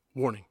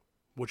Warning,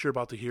 what you're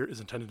about to hear is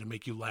intended to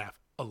make you laugh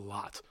a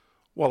lot,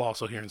 while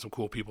also hearing some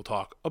cool people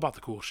talk about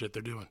the cool shit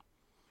they're doing.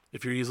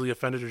 If you're easily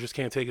offended or just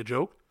can't take a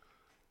joke,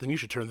 then you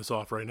should turn this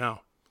off right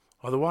now.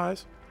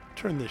 Otherwise,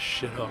 turn this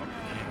shit up and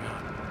hang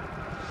on.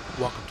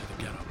 Welcome to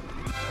the Get Up.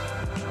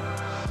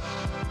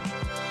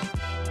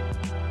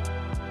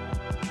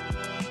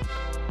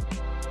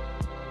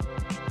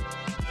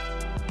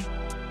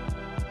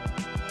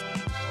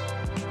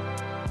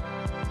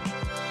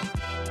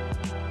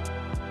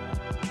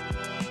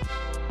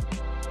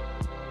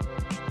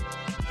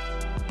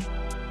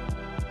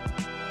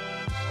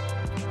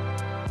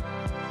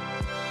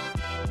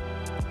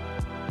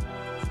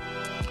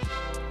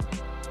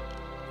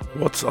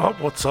 What's up?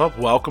 What's up?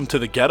 Welcome to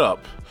the Get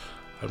Up.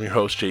 I'm your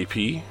host,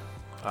 JP.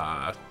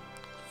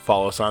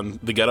 Follow us on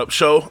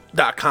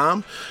thegetupshow.com.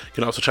 You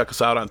can also check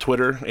us out on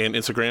Twitter and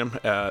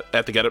Instagram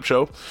at The Get Up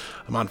Show.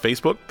 I'm on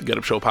Facebook, The Get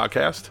Up Show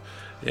Podcast.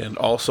 And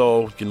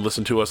also, you can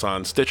listen to us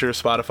on Stitcher,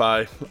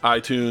 Spotify,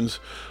 iTunes,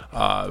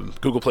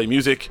 Google Play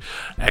Music.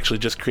 Actually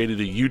just created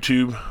a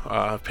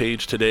YouTube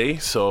page today,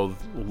 so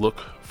look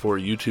for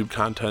YouTube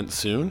content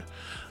soon.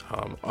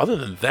 Other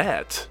than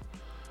that,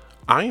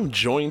 I am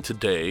joined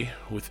today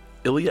with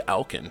Ilya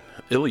Elkin.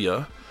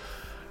 Ilya,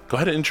 go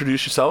ahead and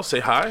introduce yourself.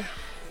 Say hi.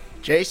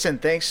 Jason,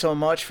 thanks so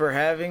much for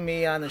having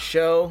me on the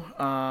show.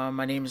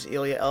 My name is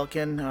Ilya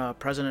Elkin,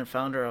 president and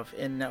founder of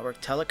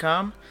InNetwork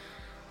Telecom.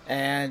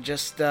 And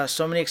just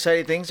so many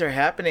exciting things are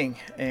happening,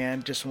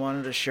 and just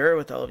wanted to share it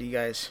with all of you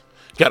guys.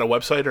 Got a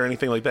website or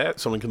anything like that?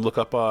 Someone can look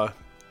up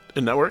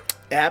InNetwork?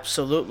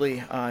 Absolutely.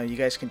 You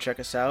guys can check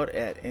us out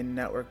at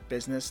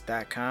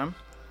InNetworkBusiness.com.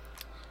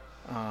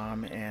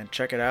 And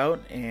check it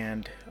out,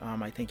 and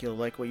I think you'll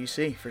like what you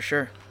see, for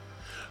sure.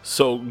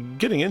 So,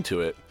 getting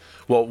into it,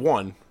 well,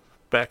 one,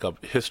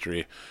 backup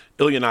history.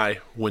 Ilya and I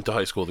went to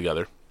high school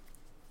together,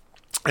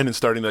 and in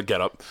starting the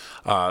Get Up,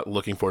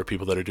 looking for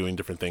people that are doing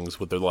different things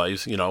with their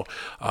lives. You know,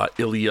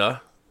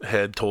 Ilya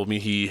had told me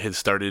he had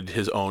started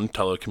his own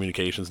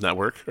telecommunications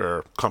network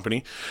or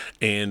company,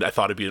 and I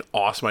thought it'd be an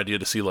awesome idea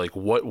to see like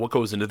what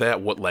goes into that,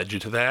 what led you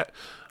to that,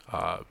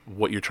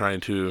 what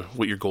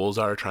your goals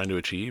are trying to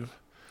achieve.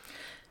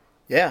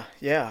 Yeah.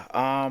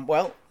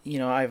 Well,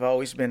 I've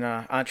always been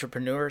an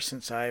entrepreneur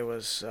since I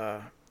was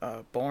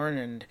born,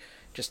 and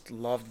just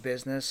loved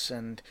business,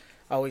 and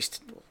always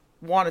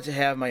wanted to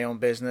have my own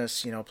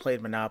business.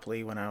 Played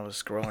Monopoly when I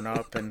was growing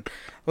up, and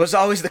was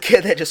always the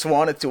kid that just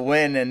wanted to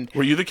win. And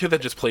were you the kid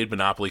that just played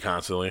Monopoly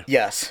constantly?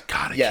 Yes.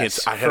 God,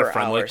 yes, I had a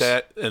friend hours. like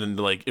that, and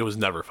like it was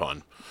never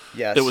fun.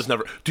 Yes. It was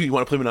never. Do you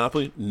want to play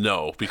Monopoly?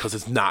 No, because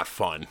it's not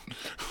fun.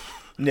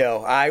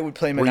 No, I would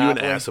play Monopoly. Were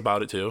you an ass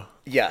about it too?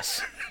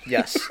 Yes.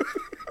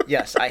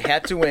 Yes, I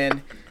had to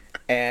win,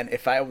 and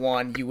if I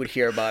won, you would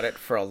hear about it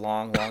for a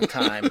long, long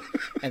time,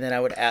 and then I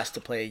would ask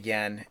to play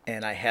again,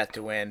 and I had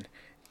to win,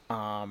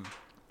 and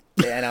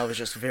I was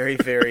just very,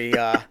 very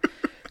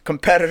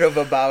competitive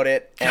about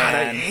it. God,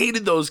 and I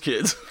hated those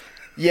kids.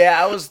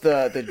 Yeah, I was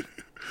the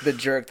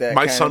jerk that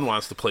my son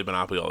wants to play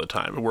Monopoly all the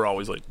time, and we're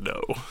always like,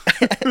 no.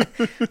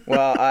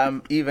 Well,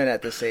 I'm even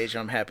at this age,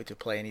 I'm happy to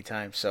play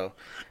anytime. So,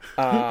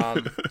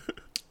 my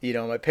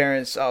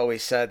parents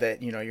always said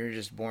that you're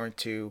just born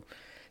to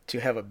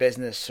have a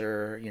business,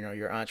 or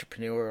you're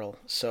entrepreneurial.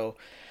 So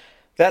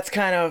that's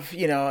kind of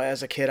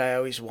as a kid, I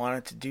always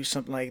wanted to do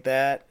something like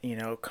that.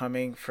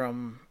 Coming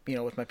from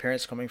with my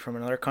parents coming from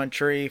another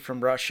country,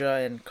 from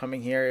Russia, and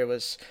coming here, it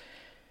was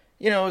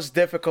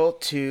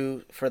difficult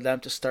for them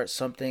to start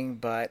something,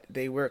 but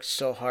they worked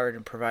so hard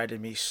and provided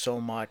me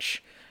so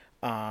much,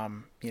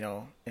 and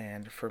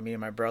for me and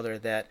my brother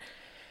that,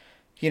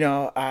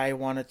 I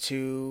wanted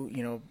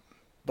to,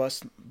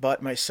 bust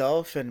butt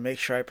myself and make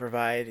sure I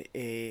provide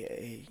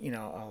a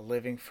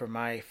living for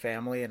my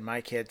family and my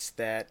kids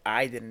that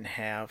I didn't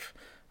have,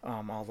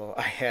 although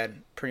I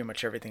had pretty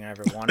much everything I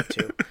ever wanted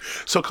to.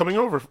 So coming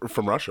over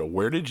from Russia,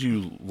 where did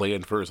you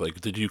land first?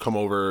 Like, did you come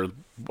over,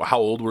 how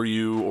old were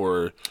you,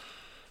 or...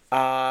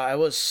 I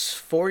was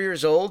 4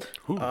 years old.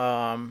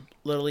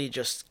 Literally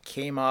just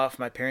came off.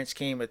 My parents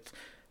came with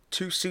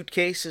 2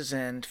 suitcases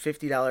and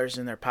 $50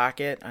 in their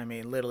pocket. I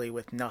mean, literally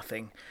with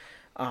nothing.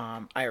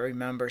 I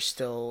remember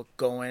still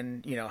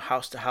going,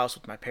 house to house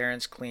with my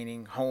parents,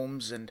 cleaning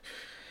homes, and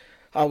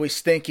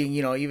always thinking,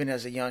 even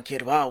as a young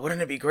kid, wow,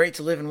 wouldn't it be great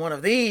to live in one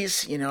of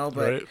these, but,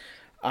 right.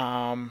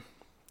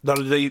 Now,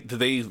 did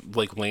they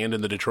like land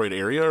in the Detroit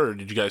area, or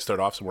did you guys start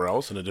off somewhere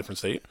else in a different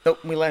state?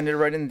 Nope, we landed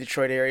right in the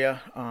Detroit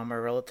area.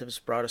 Our relatives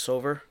brought us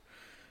over.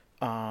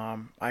 I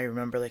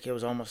remember like it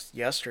was almost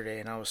yesterday,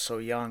 and I was so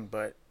young,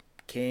 but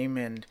came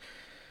and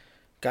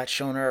got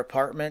shown our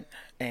apartment,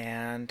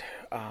 and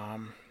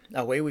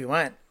away we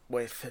went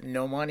with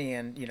no money,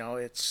 and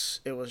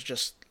it was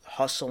just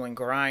hustle and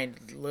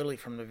grind, literally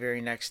from the very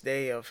next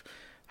day of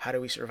how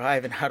do we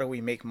survive and how do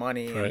we make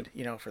money, right.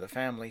 And for the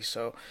family.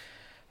 So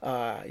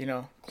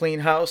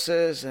clean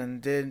houses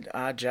and did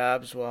odd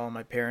jobs while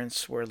my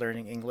parents were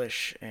learning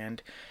English,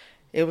 and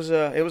it was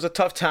a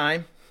tough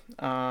time,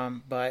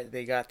 but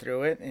they got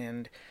through it,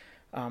 and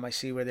I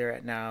see where they're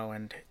at now,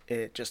 and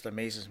it just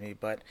amazes me.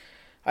 But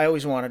I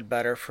always wanted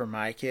better for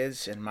my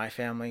kids and my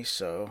family,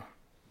 so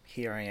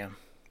here I am.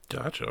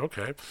 Gotcha.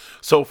 Okay.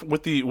 So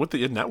with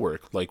the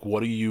in-network, like,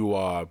 what do you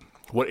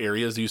what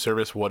areas do you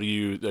service? What do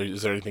you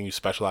is there anything you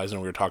specialize in?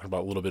 We were talking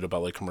about a little bit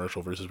about like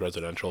commercial versus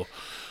residential.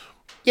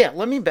 Yeah,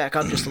 let me back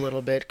up just a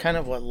little bit. Kind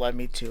of what led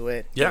me to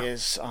it Yeah.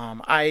 is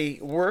I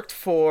worked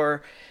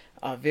for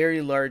a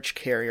very large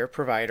carrier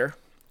provider,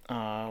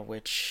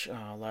 which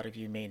a lot of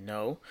you may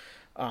know,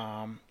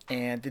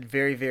 and did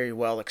very, very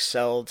well,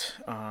 excelled,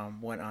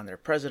 went on their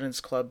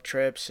President's Club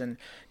trips, and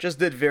just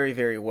did very,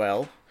 very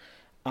well.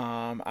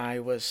 I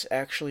was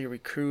actually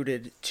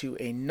recruited to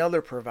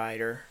another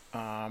provider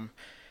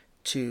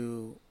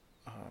to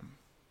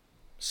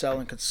sell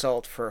and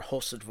consult for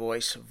hosted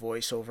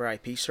voice over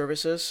IP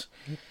services,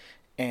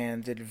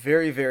 and did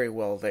very, very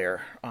well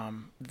there.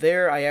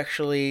 There, I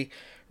actually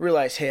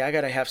realized, hey, I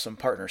got to have some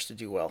partners to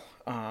do well.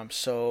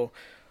 So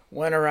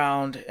went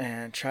around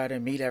and tried to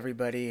meet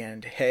everybody,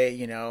 and hey,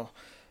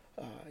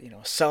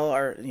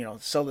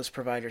 sell this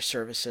provider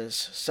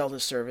services, sell the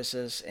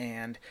services,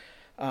 and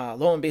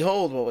lo and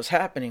behold, what was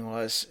happening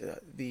was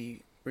the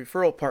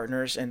referral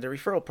partners, and the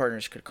referral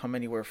partners could come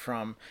anywhere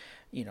from,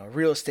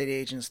 real estate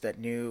agents that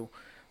knew,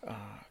 uh,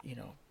 you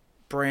know,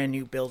 brand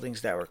new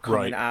buildings that were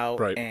coming Right. out,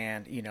 Right.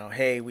 and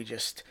hey, we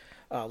just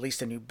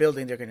leased a new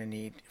building, they're going to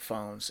need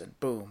phones, and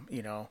boom,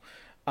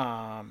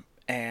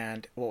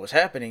 and what was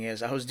happening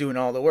is I was doing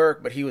all the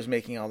work, but he was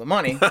making all the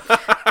money.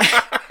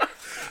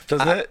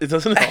 Doesn't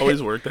it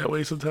always work that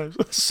way sometimes?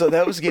 So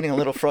that was getting a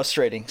little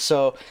frustrating.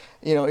 So,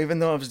 even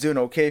though I was doing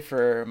okay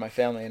for my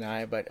family and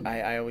I, but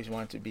I always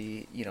wanted to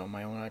be,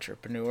 my own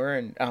entrepreneur.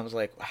 And I was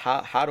like,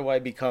 how do I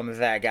become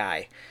that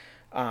guy?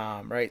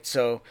 Right.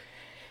 So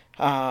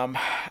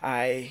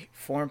I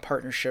formed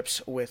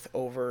partnerships with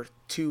over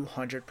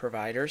 200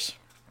 providers.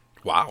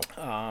 Wow.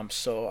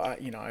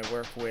 I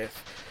work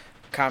with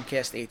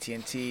Comcast,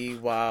 AT&T,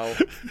 Wow.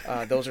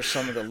 Those are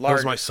some of the That was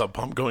largest. my sub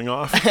pump going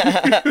off.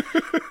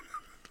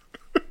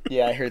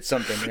 Yeah, I heard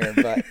something there,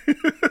 but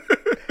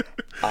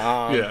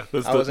Yeah,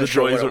 that's I wasn't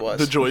sure what it was.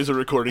 the joys of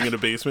recording in a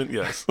basement.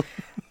 Yes.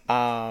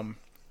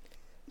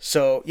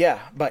 So yeah,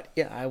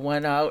 I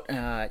went out,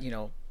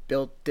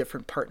 built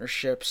different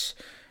partnerships,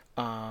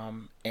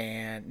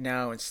 and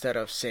now instead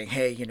of saying,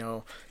 hey,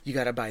 you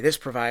got to buy this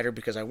provider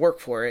because I work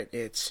for it,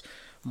 it's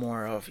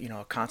more of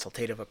a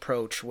consultative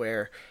approach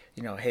where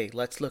hey,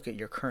 let's look at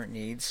your current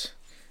needs,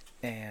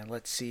 and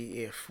let's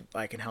see if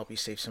I can help you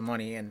save some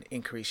money and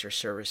increase your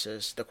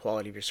services, the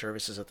quality of your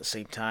services at the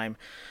same time.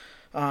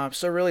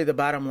 So really the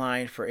bottom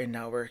line for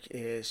InNetwork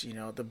is,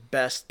 the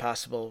best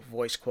possible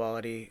voice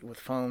quality with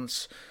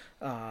phones,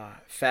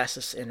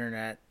 fastest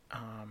internet,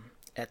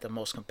 at the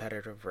most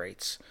competitive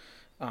rates.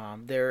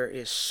 There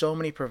is so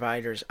many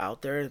providers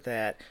out there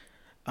that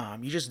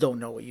you just don't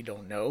know what you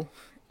don't know.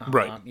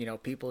 Right.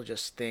 People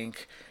just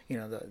think,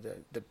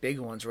 the big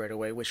ones right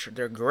away, which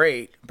they're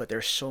great, but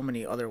there's so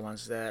many other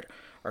ones that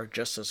are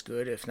just as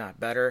good, if not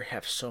better,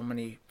 have so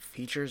many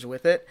features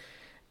with it.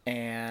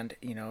 And,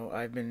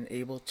 I've been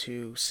able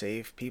to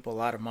save people a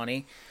lot of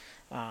money.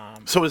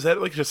 So is that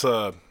like just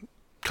a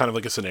kind of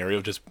like a scenario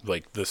of just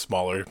like the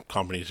smaller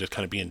companies just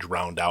kind of being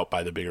drowned out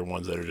by the bigger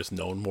ones that are just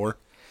known more?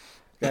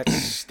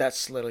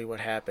 That's literally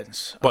what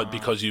happens. But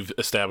because you've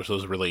established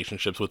those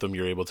relationships with them,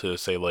 you're able to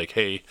say like,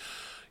 hey,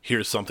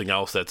 here's something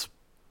else that's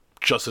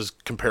just as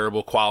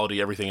comparable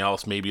quality, everything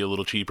else, maybe a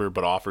little cheaper,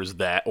 but offers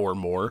that or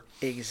more.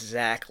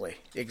 Exactly.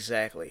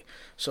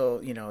 So,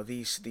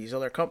 these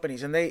other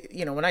companies, and they,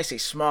 when I say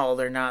small,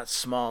 they're not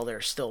small,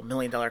 they're still $1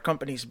 million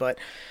companies, but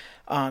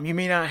you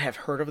may not have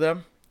heard of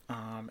them.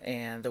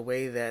 And the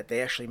way that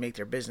they actually make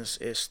their business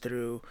is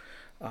through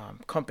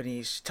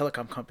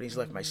telecom companies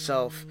like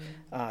myself,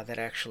 that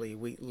actually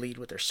we lead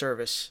with their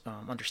service,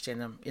 understand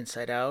them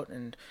inside out,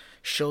 and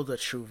show the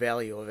true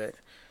value of it.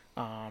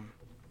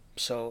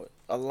 So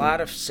a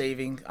lot of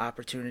saving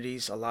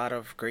opportunities, a lot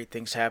of great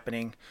things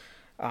happening.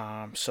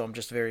 So I'm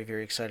just very,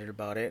 very excited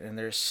about it. And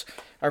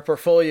our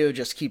portfolio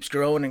just keeps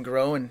growing and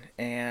growing.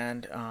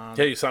 And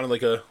Yeah, you sounded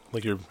like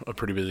you're a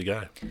pretty busy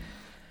guy.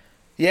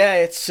 yeah,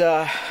 it's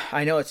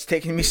I know it's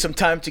taking me some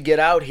time to get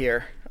out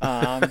here.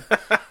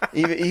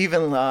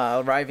 Even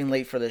arriving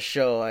late for this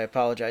show, I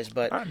apologize,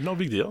 but No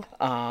big deal.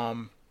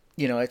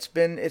 it's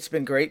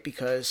been great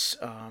because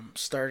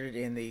started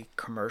in the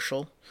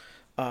commercial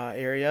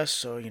area,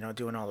 so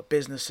doing all the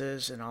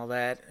businesses and all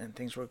that, and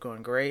things were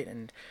going great,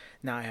 and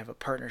now I have a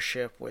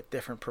partnership with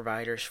different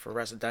providers for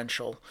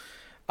residential,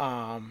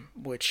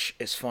 which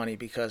is funny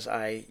because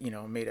I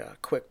made a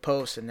quick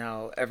post, and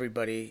now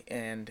everybody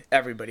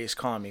is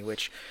calling me,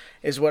 which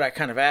is what I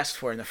kind of asked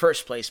for in the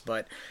first place.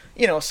 But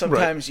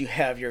sometimes you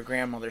have your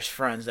grandmother's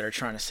friends that are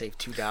trying to save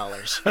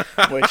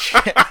 $2, which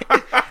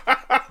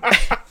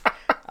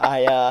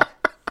I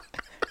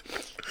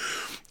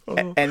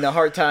and the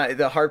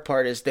hard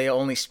part is they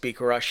only speak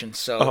Russian.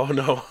 So Oh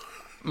no.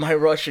 my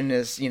Russian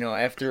is,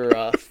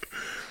 after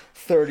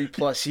 30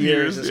 plus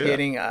years is yeah.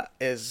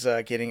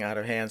 getting out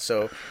of hand.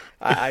 So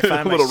I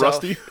find A little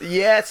myself, rusty?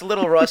 Yeah, it's a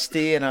little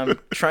rusty, and I'm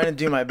trying to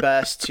do my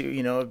best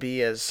to,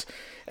 be as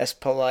as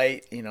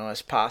polite,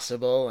 as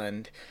possible.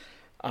 And,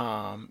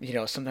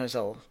 sometimes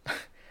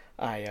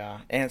I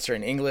answer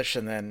in English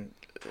and then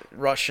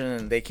Russian,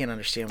 and they can't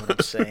understand what I'm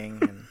saying.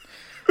 And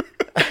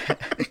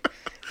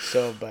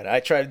so, but I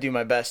try to do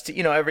my best.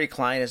 Every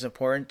client is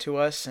important to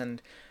us,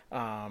 and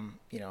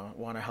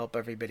want to help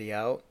everybody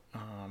out.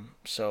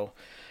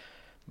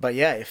 But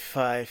yeah,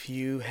 if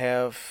you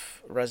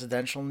have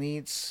residential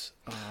needs,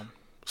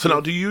 so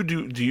now do you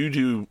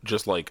do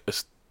just like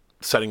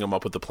setting them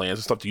up with the plans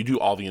and stuff? Do you do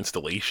all the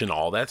installation,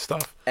 all that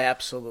stuff?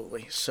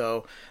 Absolutely.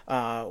 So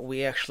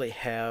we actually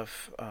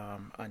have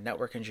a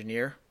network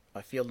engineer,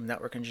 a field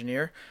network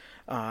engineer.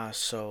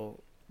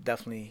 So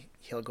definitely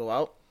he'll go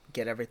out,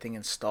 get everything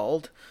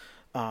installed.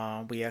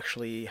 We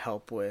actually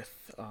help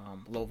with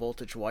low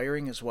voltage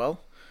wiring as well.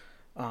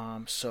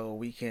 So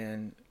we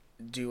can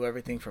do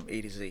everything from A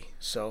to Z.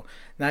 So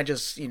not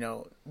just,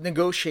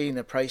 negotiating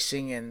the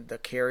pricing and the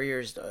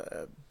carriers,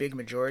 the big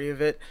majority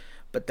of it,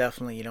 but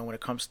definitely, when it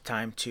comes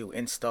time to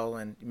install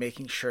and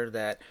making sure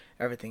that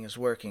everything is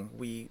working,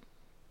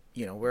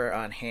 we're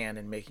on hand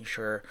and making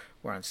sure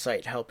we're on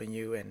site helping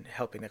you and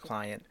helping the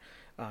client,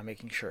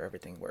 making sure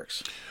everything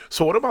works.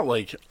 So what about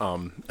like,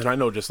 and I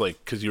know just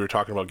like, because you were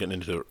talking about getting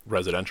into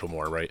residential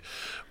more, right?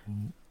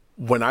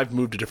 When I've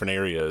moved to different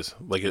areas,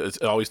 like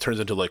it always turns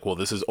into like, well,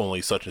 this is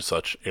only such and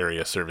such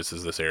area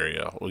services this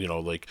area.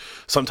 Like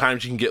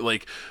sometimes you can get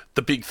like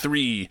the big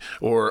three,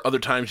 or other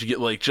times you get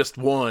like just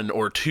one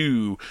or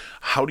two.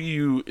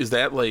 Is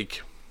that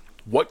like,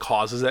 what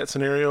causes that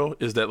scenario?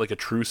 Is that like a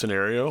true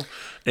scenario?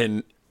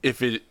 And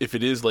if it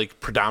is like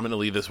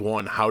predominantly this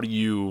one, how do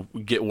you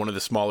get one of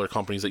the smaller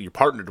companies that you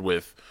partnered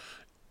with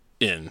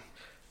in?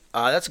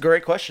 That's a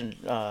great question,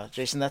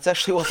 Jason. That's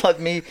actually what led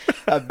me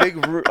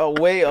a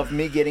way of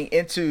me getting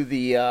into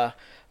the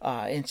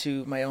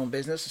into my own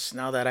business.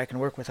 Now that I can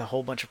work with a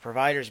whole bunch of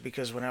providers,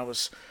 because when I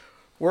was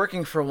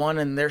working for one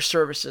and their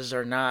services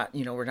are not,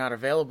 were not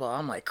available,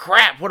 I'm like,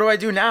 crap, what do I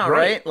do now,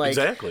 right? Like,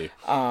 exactly.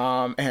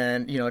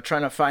 And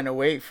trying to find a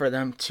way for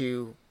them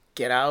to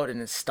get out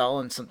and install,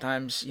 and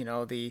sometimes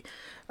the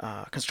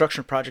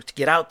construction project to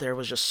get out there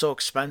was just so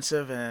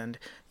expensive, and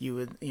you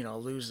would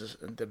lose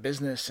the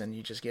business, and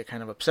you just get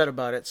kind of upset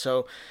about it.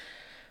 So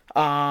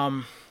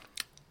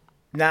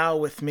now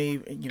with me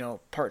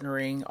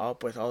partnering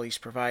up with all these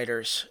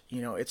providers,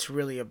 it's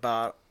really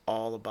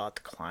all about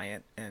the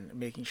client and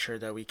making sure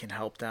that we can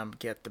help them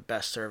get the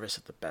best service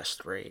at the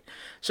best rate.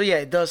 So yeah,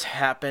 it does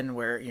happen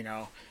where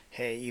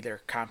hey, either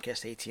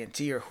Comcast,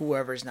 AT&T, or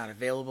whoever is not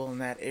available in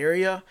that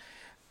area.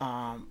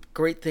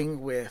 Great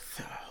thing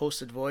with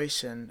hosted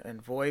voice and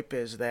VoIP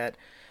is that,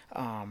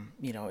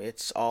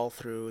 it's all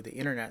through the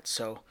internet.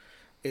 So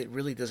it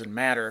really doesn't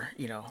matter,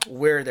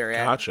 where they're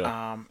at.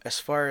 Gotcha. As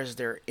far as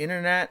their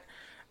internet,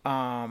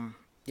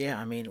 yeah,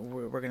 I mean,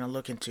 we're going to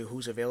look into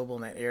who's available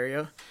in that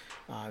area.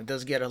 It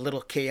does get a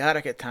little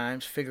chaotic at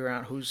times, figure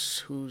out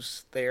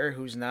who's there,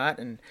 who's not.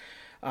 And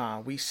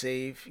we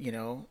save,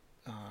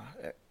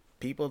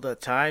 people the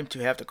time to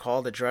have to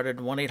call the dreaded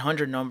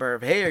 1-800 number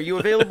of, hey, are you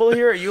available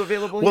here? Are you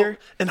available here?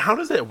 And how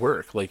does that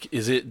work? Like,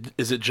 is it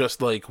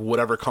just like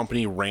whatever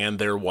company ran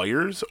their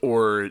wires,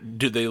 or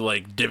do they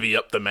like divvy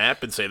up the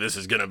map and say this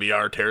is going to be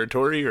our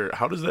territory, or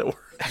how does that work?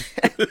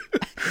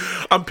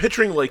 I'm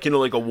picturing like,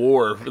 like a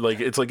war, like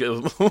it's like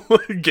a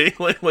game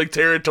like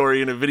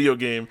territory in a video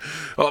game.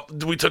 Oh,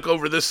 we took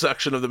over this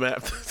section of the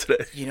map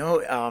today.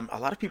 A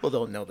lot of people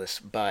don't know this,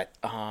 but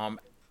all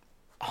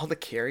the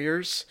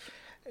carriers,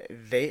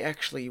 they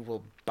actually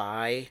will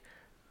buy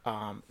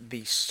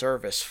the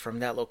service from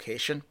that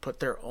location, put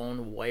their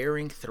own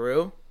wiring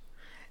through,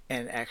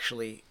 and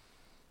actually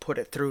put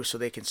it through so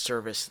they can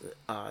service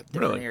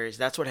different areas.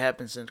 That's what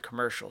happens in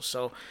commercial.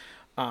 So,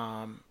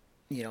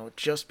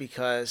 just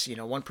because,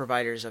 one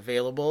provider is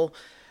available,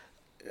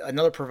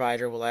 another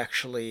provider will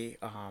actually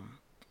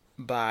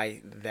buy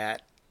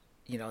that,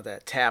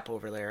 that tap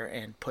over there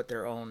and put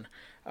their own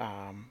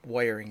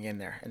wiring in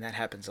there. And that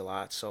happens a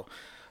lot. So,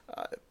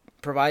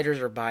 providers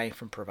are buying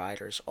from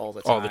providers all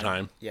the time. All the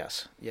time.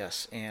 Yes.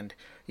 And,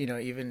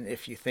 even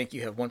if you think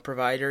you have one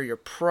provider, you're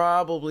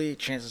probably,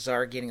 chances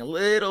are, getting a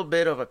little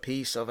bit of a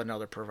piece of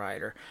another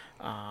provider.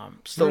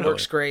 Still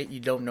works great. You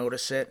don't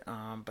notice it,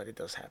 but it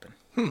does happen.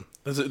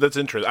 That's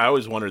interesting. I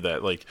always wondered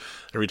that, like,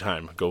 every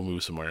time I go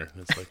move somewhere,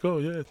 it's like, oh,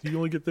 yeah, you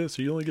only get this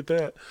or you only get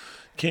that.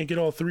 Can't get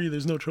all three.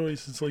 There's no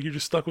choice. It's like you're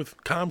just stuck with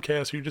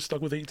Comcast or you're just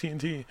stuck with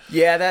AT&T.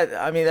 Yeah,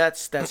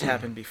 that's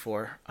happened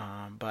before.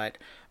 But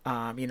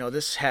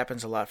this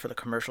happens a lot for the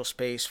commercial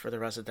space. For the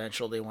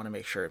residential, they want to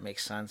make sure it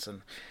makes sense,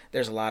 and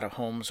there's a lot of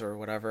homes or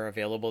whatever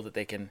available that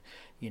they can,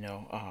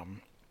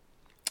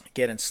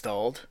 get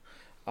installed.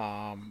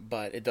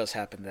 But it does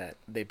happen that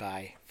they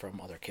buy from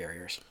other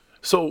carriers.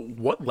 So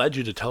what led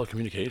you to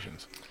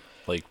telecommunications?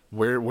 Like,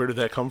 where did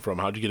that come from?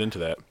 How'd you get into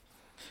that?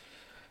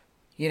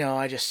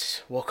 I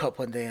just woke up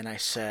one day and I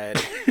said,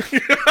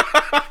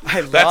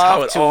 I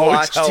love to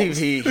watch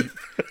TV.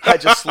 I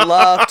just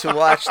love to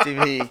watch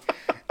TV.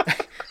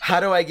 How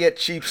do I get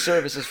cheap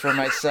services for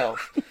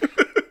myself?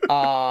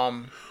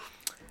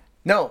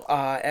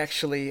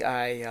 Actually,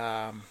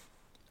 I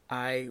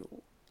I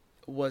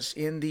was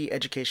in the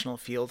educational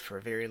field for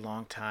a very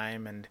long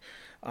time and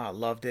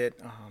loved it.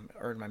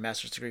 Earned my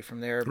master's degree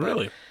from there. But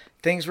Really?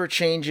 things were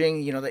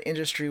changing. The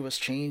industry was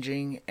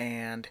changing,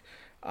 and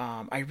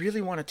I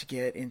really wanted to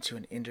get into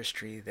an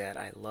industry that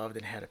I loved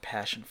and had a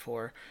passion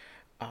for.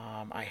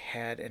 I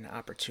had an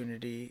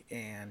opportunity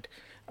and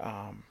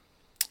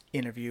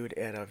interviewed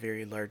at a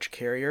very large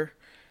carrier,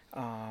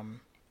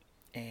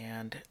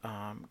 and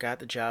got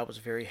the job. Was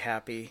very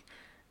happy,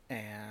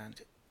 and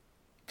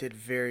did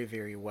very,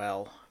 very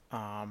well.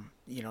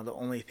 The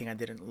only thing I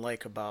didn't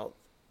like about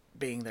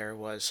being there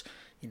was,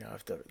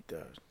 if the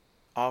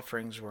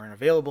offerings weren't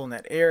available in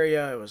that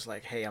area, it was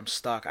like, hey, I'm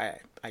stuck. I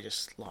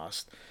just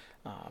lost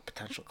a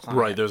potential client.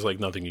 Right. There's like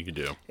nothing you can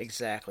do.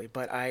 Exactly.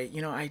 But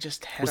I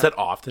just had. Was that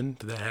often?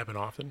 Did that happen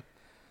often?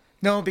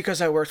 No,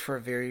 because I worked for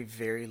a very,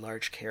 very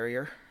large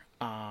carrier,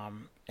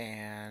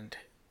 and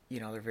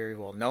they're very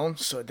well known,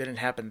 so it didn't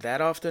happen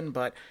that often,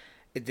 but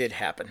it did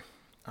happen.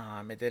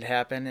 It did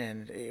happen,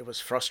 and it was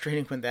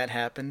frustrating when that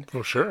happened.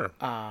 Oh, sure.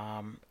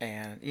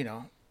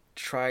 And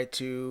try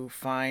to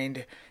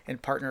find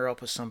and partner up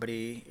with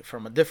somebody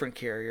from a different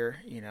carrier,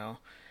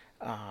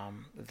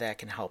 that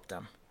can help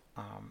them.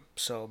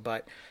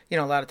 But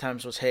a lot of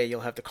times was, hey,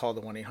 you'll have to call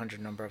the 1-800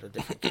 number of a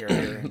different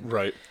carrier. And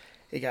Right.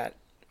 it got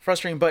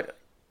frustrating, but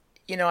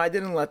I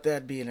didn't let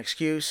that be an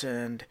excuse,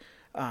 and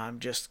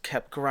just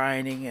kept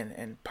grinding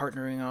and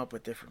partnering up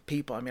with different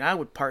people. I mean, I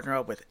would partner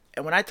up with,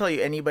 and when I tell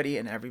you anybody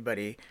and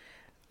everybody,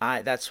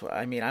 I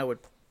would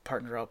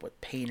partner up with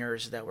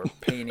painters that were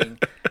painting,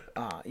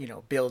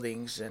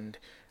 buildings, and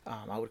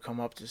I would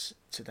come up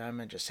to them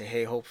and just say,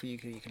 hey, hopefully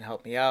you can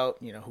help me out.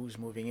 Who's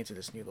moving into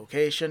this new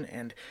location,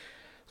 and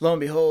lo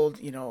and behold,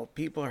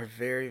 people are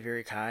very,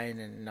 very kind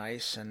and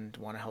nice and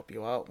want to help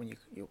you out when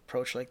you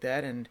approach like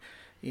that. And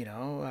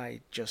I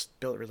just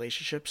built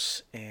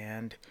relationships,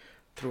 and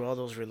through all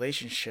those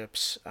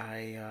relationships,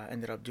 I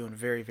ended up doing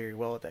very, very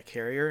well at that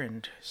carrier,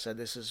 and said,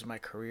 this is my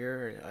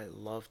career. I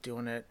love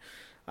doing it.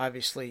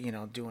 Obviously,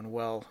 doing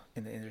well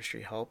in the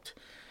industry helped.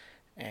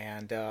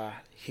 And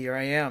here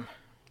I am.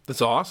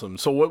 That's awesome.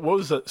 So what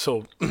was that?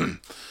 So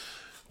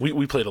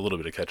we played a little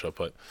bit of catch up,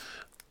 but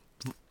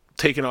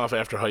taking off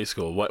after high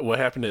school, what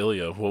happened to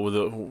Ilya? What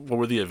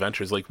were the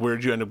adventures? Like, where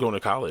did you end up going to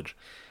college?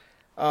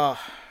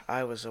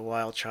 I was a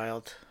wild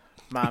child.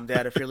 Mom,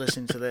 Dad, if you're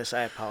listening to this,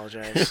 I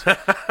apologize.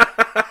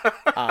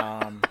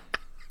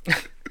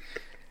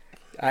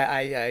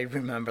 I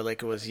remember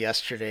like it was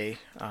yesterday,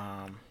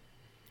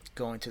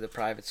 going to the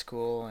private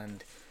school,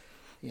 and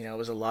it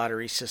was a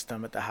lottery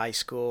system at the high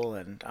school,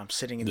 and I'm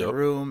sitting in the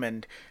room,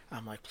 and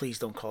I'm like, please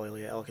don't call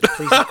Ilya Elkin.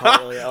 Please don't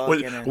call Ilya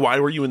Elkin. Wait, why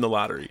were you in the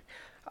lottery?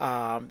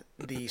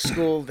 The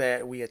school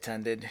that we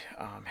attended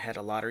had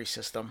a lottery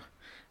system.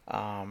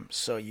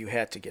 So you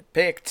had to get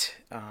picked,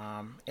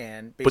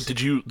 and but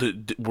did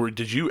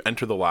you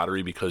enter the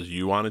lottery because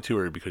you wanted to,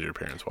 or because your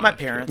parents wanted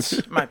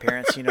to? My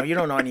parents, you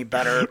don't know any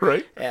better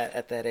right?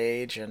 at that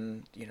age,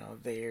 and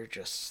they're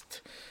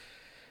just,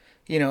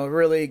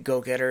 really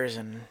go-getters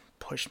and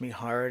pushed me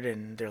hard,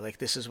 and they're like,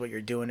 this is what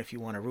you're doing if you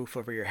want a roof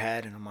over your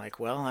head. And I'm like,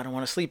 well, I don't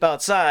want to sleep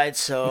outside,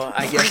 so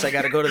I guess I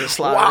got to go to the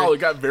lottery. Wow, it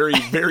got very,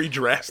 very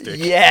drastic.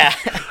 Yeah.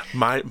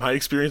 My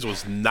experience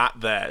was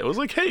not that. It was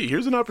like, hey,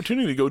 here's an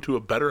opportunity to go to a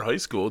better high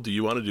school. Do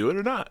you want to do it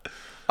or not?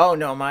 Oh,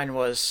 no, mine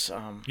was...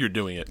 you're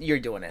doing it. You're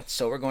doing it.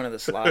 So we're going to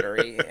this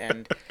lottery,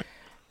 and...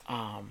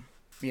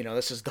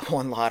 this is the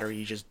one lottery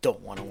you just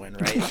don't want to win,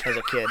 right? As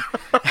a kid,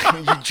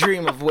 you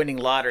dream of winning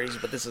lotteries,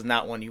 but this is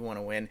not one you want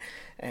to win.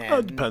 And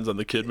it depends on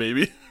the kid,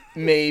 maybe.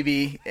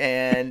 Maybe,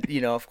 and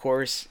of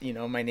course,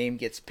 my name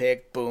gets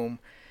picked, boom,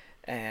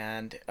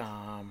 and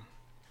I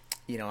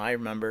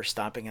remember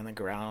stomping on the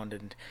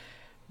ground,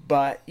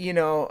 but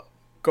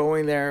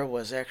going there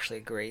was actually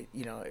great.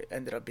 It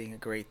ended up being a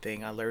great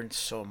thing. I learned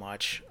so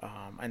much.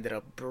 I ended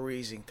up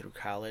breezing through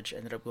college.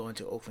 Ended up going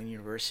to Oakland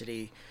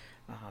University.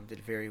 Did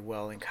very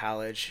well in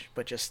college,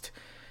 but just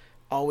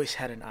always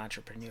had an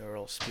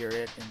entrepreneurial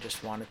spirit and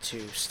just wanted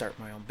to start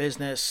my own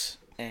business.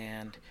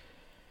 And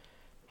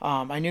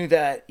I knew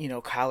that,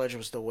 college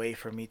was the way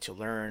for me to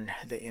learn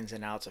the ins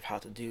and outs of how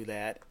to do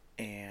that.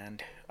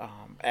 And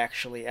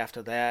actually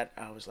after that,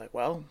 I was like,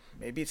 well,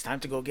 maybe it's time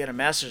to go get a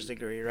master's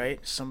degree, right?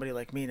 Somebody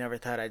like me never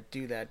thought I'd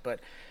do that,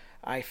 but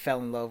I fell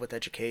in love with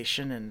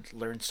education and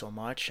learned so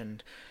much.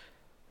 And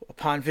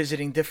upon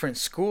visiting different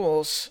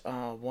schools,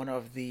 one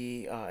of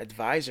the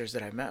advisors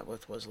that I met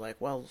with was like,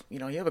 well, you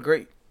have a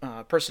great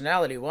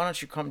personality. Why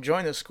don't you come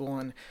join the school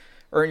and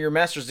earn your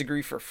master's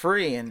degree for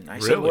free? And I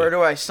said, where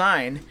do I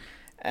sign?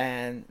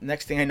 And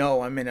next thing I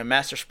know, I'm in a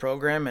master's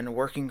program and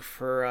working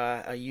for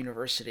a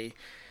university.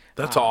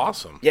 That's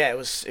awesome. Yeah, it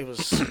was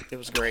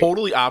great.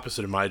 Totally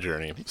opposite of my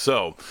journey.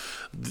 So,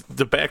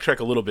 to backtrack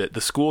a little bit, the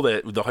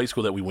high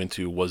school that we went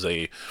to was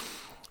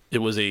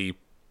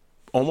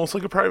almost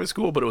like a private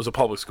school, but it was a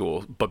public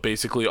school. But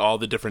basically, all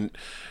the different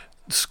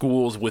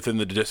schools within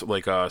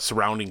the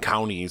surrounding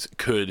counties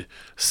could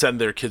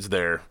send their kids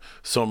there,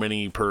 so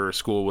many per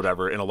school,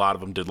 whatever, and a lot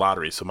of them did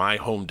lotteries. So my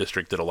home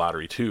district did a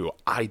lottery too.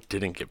 I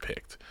didn't get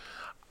picked.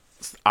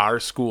 our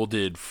school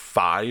did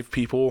 5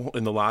 people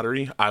in the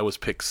lottery. I was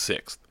picked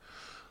 6th.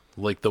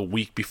 Like the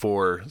week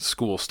before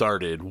school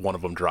started, one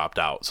of them dropped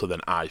out. So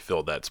then I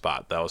filled that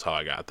spot. That was how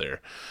I got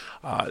there.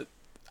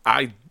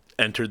 I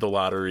entered the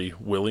lottery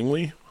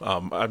willingly.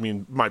 I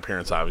mean, my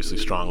parents obviously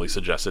strongly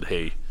suggested,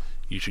 hey,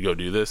 you should go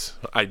do this.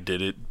 I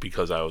did it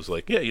because I was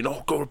like, yeah,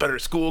 go to a better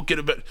school,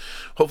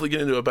 hopefully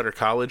get into a better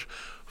college.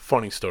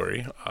 Funny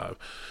story.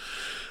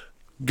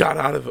 Got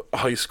out of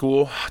high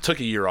school, took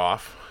a year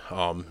off.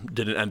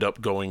 Didn't end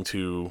up going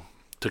to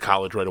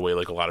college right away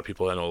like a lot of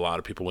people. I know a lot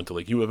of people went to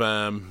like U of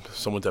M,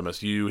 some went to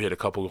MSU, hit a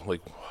couple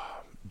like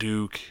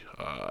Duke.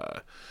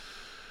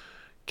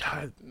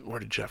 God, where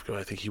did Jeff go?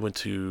 I think he went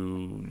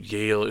to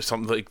Yale or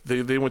something. Like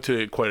they went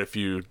to quite a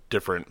few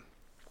different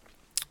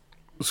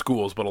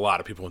schools, but a lot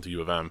of people went to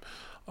U of M.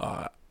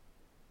 I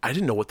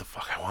didn't know what the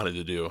fuck I wanted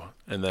to do.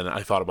 And then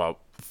I thought about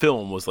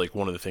film was like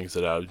one of the things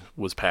that I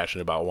was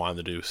passionate about, wanting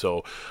to do.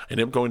 So I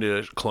ended up going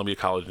to Columbia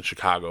College in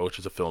Chicago, which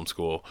is a film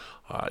school.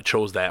 I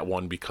chose that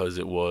one because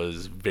it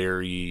was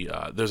very,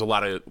 there's a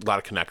lot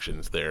of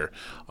connections there,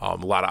 a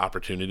lot of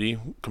opportunity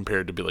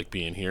compared to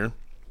being here.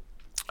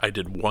 I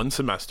did one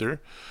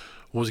semester,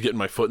 was getting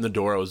my foot in the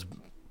door. I was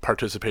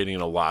participating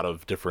in a lot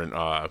of different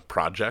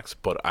projects,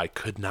 but I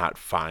could not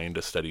find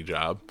a steady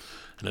job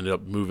and ended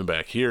up moving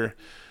back here.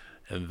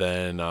 And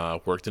then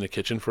worked in a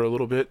kitchen for a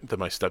little bit that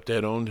my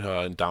stepdad owned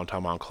in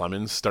downtown Mount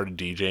Clemens. Started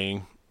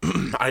DJing.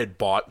 I had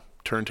bought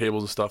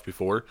turntables and stuff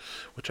before,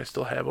 which I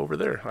still have over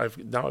there.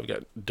 I've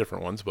got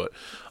different ones, but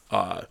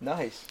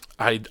nice.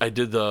 I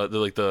did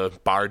the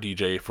bar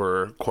DJ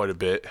for quite a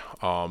bit.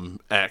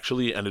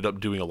 Actually ended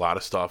up doing a lot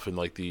of stuff in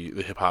like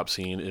the hip hop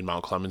scene in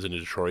Mount Clemens and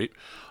Detroit.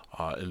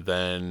 And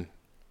then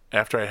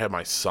after I had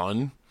my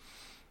son,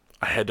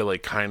 I had to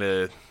like kind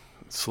of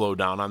slow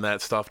down on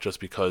that stuff just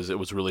because it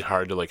was really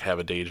hard to like have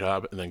a day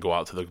job and then go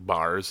out to the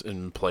bars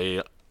and play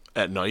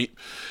at night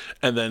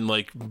and then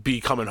like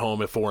be coming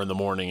home at 4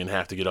 a.m. and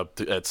have to get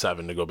up at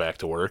 7 to go back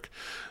to work.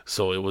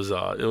 So it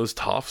was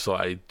tough. So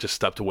I just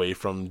stepped away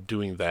from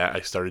doing that.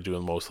 I started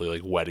doing mostly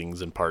like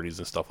weddings and parties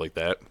and stuff like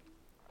that.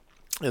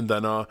 And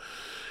then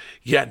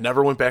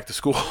never went back to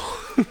school.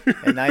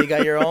 And now you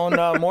got your own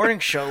morning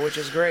show, which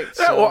is great.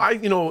 So. Yeah, well,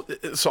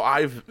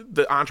 I've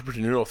the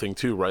entrepreneurial thing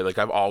too, right? Like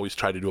I've always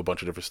tried to do a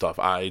bunch of different stuff.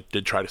 I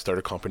did try to start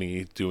a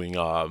company doing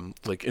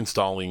like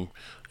installing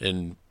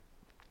and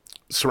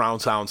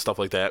surround sound stuff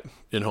like that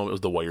in home. It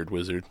was the Wired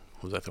Wizard.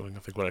 Was that I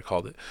think what I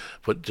called it?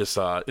 But just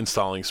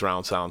installing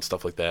surround sound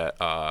stuff like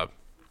that.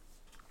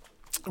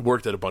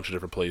 Worked at a bunch of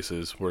different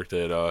places. Worked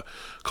at a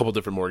couple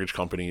different mortgage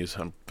companies.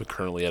 I'm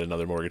currently at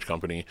another mortgage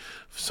company.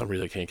 For some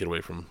reason, I can't get away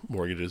from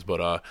mortgages,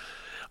 but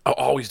I'm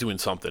always doing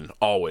something.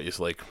 Always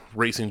like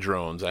racing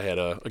drones. I had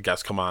a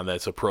guest come on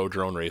that's a pro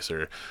drone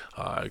racer.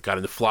 Got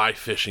into fly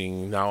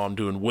fishing. Now I'm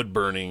doing wood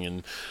burning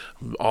and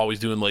always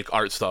doing like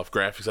art stuff,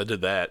 graphics. I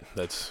did that.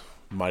 That's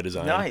my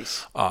design.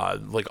 Nice.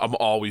 Like I'm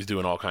always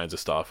doing all kinds of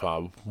stuff.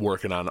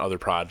 Working on other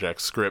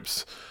projects,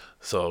 scripts.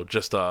 So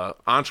just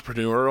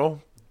entrepreneurial.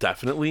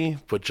 Definitely,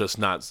 but just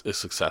not as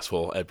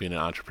successful at being an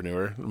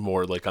entrepreneur.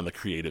 More like on the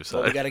creative side.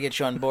 Well, we got to get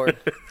you on board.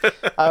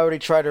 I already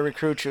tried to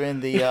recruit you in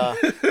the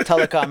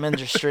telecom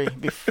industry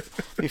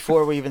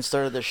before we even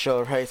started the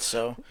show, right?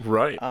 So,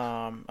 right.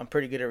 I'm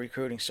pretty good at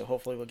recruiting, so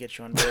hopefully we'll get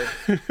you on board.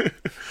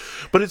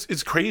 But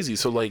it's crazy.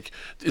 So like,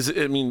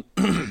 I mean,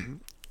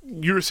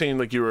 you were saying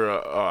like you were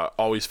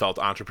always felt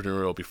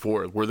entrepreneurial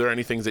before. Were there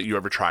any things that you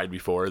ever tried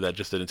before that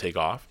just didn't take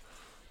off?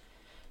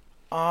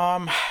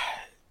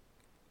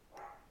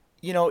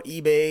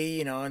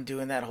 eBay, and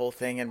doing that whole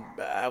thing, and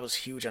I was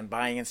huge on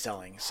buying and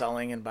selling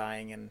and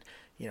buying, and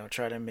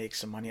try to make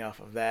some money off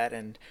of that.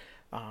 And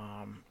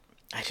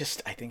I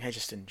think I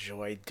just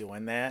enjoyed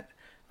doing that.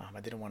 I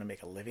didn't want to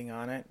make a living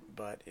on it,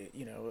 but it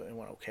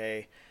went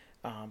okay.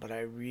 But I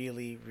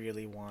really,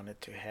 really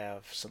wanted to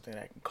have something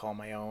that I can call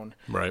my own.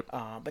 Right.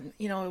 But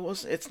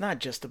it's not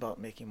just about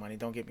making money.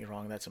 Don't get me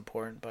wrong, that's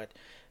important. But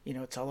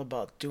it's all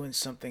about doing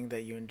something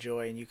that you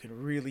enjoy and you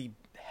can really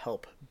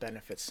help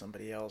benefit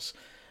somebody else.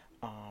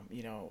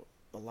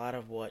 A lot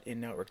of what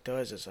InNetwork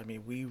does is,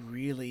 we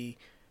really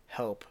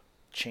help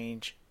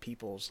change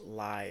people's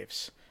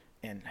lives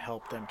and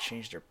help them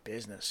change their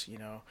business.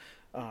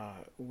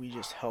 We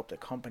just helped a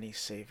company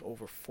save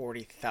over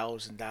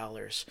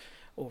 $40,000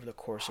 over the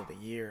course of the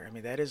year.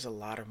 That is a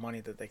lot of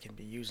money that they can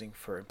be using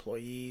for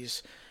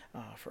employees,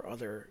 for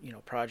other,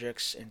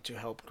 projects, and to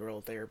help grow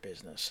their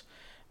business.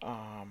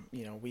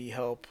 We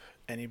help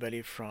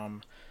anybody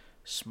from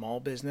small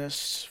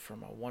business,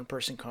 from a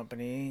one-person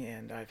company,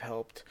 and I've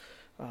helped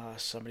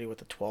somebody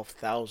with a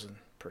 12,000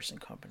 person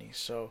company.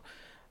 So,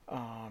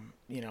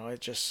 it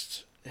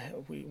just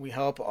we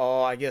help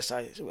all. I guess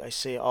I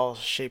say all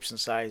shapes and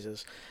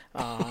sizes,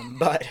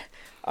 but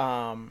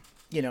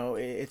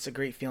it's a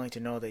great feeling to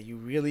know that you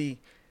really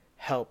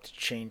helped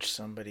change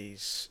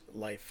somebody's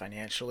life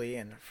financially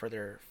and for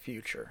their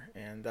future,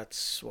 and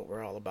that's what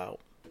we're all about.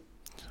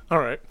 All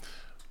right.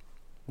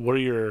 What are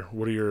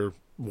your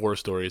war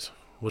stories?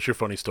 What's your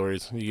funny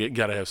stories? You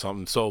got to have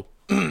something. So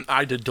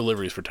I did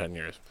deliveries for 10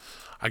 years.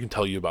 I can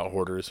tell you about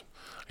hoarders.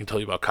 I can tell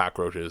you about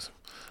cockroaches.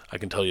 I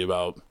can tell you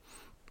about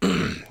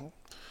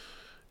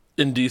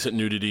indecent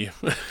nudity.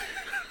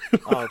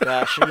 Oh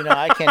gosh,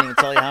 I can't even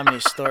tell you how many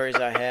stories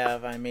I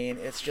have. I mean,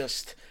 it's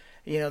just,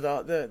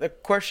 the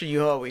question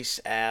you always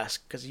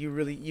ask, because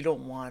you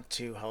don't want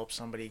to help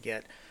somebody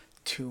get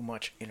too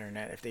much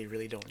internet if they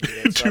really don't need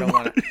it. So I don't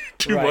want to.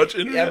 Too much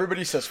internet.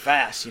 Everybody says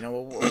fast.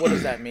 Well, what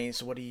does that mean?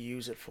 So what do you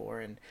use it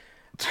for? And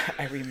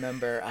I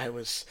remember I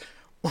was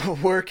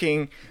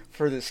working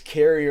for this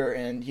carrier,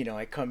 and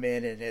I come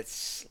in, and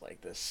it's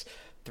like this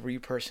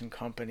 3-person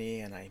company,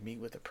 and I meet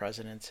with the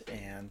president,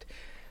 and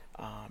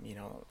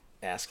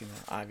asking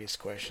the obvious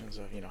questions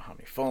of how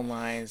many phone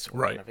lines,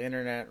 what kind of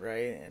internet,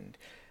 right? And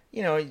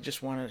you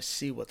just want to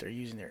see what they're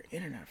using their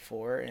internet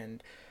for.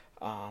 And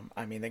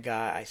the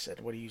guy, I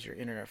said, "What do you use your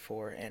internet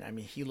for?" And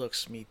he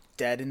looks me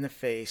dead in the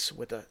face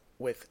with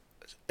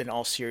in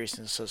all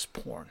seriousness, says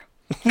porn.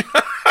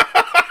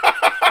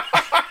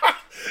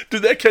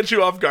 Did that catch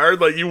you off guard?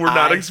 Like you were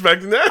not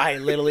expecting that? I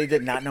literally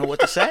did not know what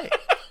to say.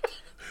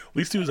 At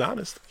least he was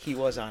honest. He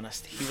was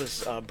honest. He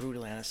was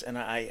brutally honest. And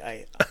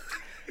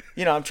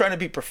I'm trying to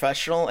be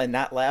professional and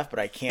not laugh, but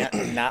I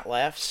can't not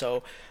laugh.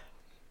 So,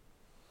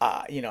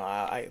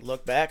 I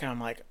look back and I'm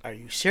like, "Are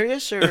you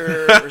serious, or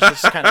is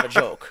this kind of a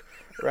joke?"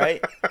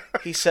 Right?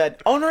 He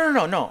said, "Oh,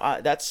 no.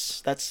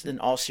 That's in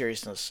all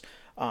seriousness.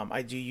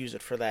 I do use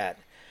it for that."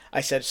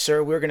 I said,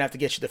 "Sir, we're gonna have to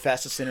get you the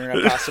fastest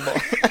internet possible."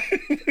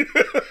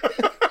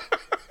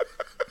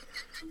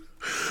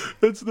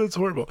 That's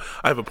horrible.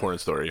 I have a porn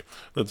story.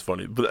 That's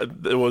funny, but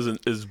it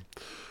wasn't as.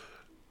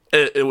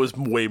 It was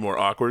way more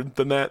awkward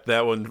than that.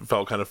 That one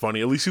felt kind of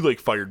funny. At least you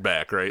fired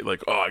back, right?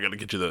 Like, oh, I got to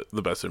get you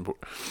the best import.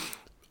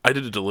 I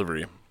did a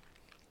delivery,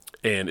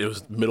 and it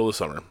was middle of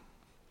summer.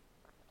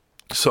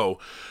 So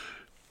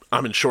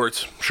I'm in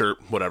shorts, shirt,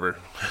 whatever.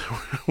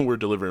 We're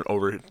delivering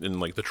over in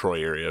the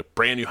Troy area.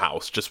 Brand new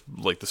house. Just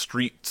the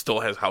street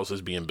still has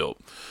houses being built.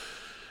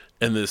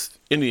 And this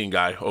Indian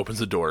guy opens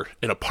the door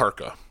in a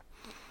parka,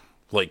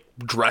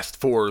 dressed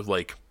for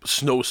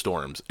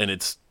snowstorms, and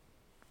it's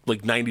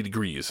 90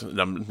 degrees,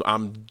 and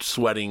I'm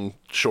sweating,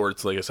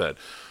 shorts, like I said.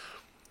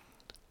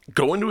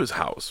 Go into his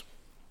house,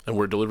 and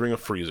we're delivering a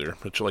freezer,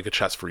 a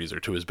chest freezer,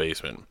 to his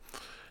basement.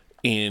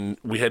 And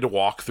we had to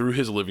walk through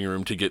his living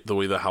room to get the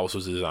way the house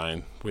was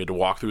designed. We had to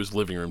walk through his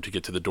living room to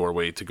get to the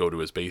doorway to go to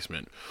his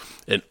basement.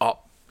 And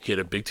he had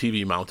a big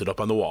TV mounted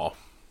up on the wall,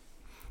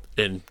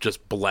 and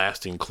just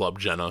blasting Club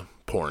Jenna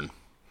porn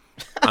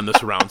on the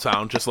surround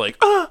sound, just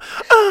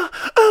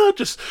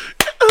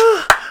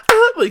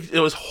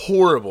it was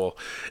horrible.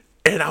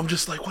 And I'm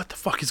just like, what the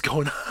fuck is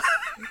going on?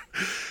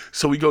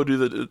 So we go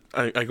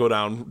I go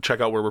down, check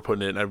out where we're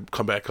putting it, and I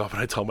come back up,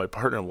 and I tell my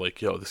partner, I'm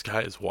like, "Yo, this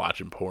guy is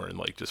watching porn,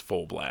 just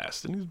full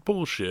blast." And he's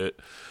bullshit.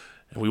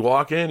 And we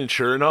walk in, and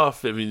sure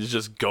enough, he's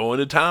just going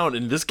to town.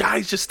 And this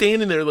guy's just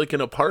standing there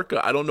in a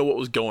parka. I don't know what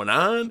was going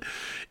on.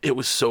 It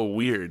was so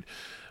weird.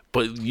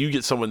 But you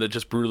get someone that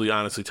just brutally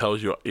honestly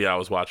tells you, "Yeah, I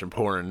was watching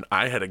porn."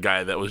 I had a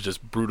guy that was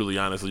just brutally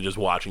honestly just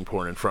watching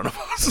porn in front of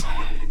us.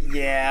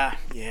 Yeah.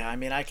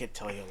 I could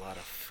tell you a lot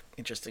of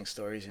interesting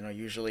stories.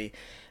 Usually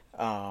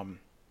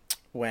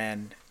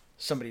when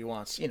somebody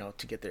wants,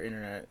 to get their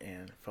internet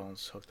and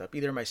phones hooked up,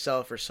 either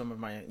myself or some of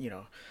my,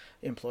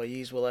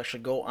 employees will actually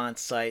go on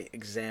site,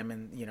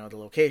 examine, the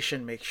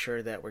location, make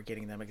sure that we're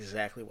getting them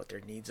exactly what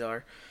their needs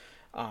are.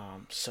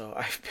 So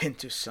I've been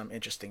to some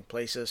interesting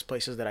places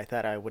that I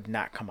thought I would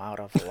not come out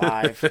of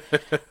alive.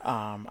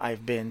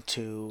 I've been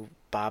to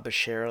Bob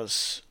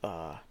Ashera's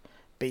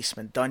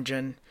basement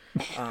dungeon.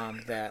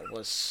 That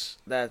was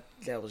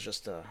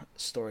just a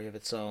story of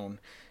its own.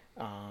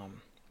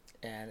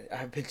 And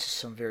I've been to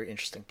some very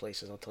interesting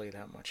places, I'll tell you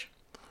that much.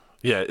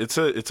 Yeah,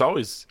 it's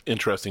always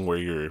interesting where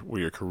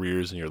your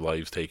careers and your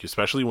lives take you,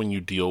 especially when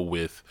you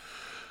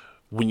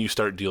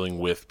start dealing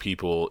with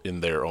people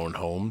in their own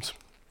homes.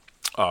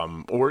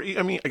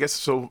 I guess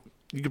so.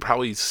 You could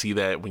probably see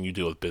that when you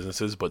deal with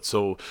businesses, but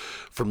so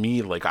for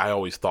me, I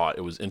always thought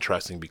it was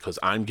interesting because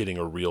I'm getting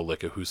a real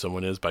lick of who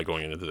someone is by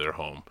going into their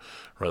home,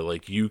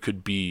 right? You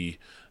could be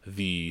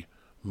the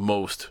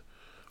most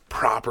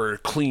proper,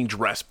 clean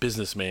dressed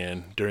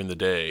businessman during the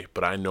day,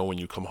 but I know when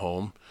you come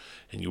home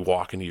and you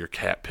walk into your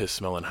cat piss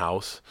smelling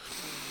house,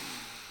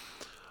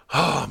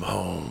 oh, I'm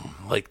home.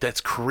 That's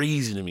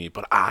crazy to me.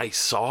 But I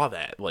saw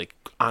that,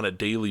 on a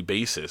daily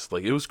basis.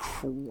 It was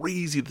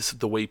crazy,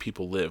 the way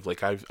people live.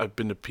 I've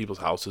been to people's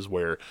houses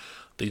where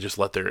they just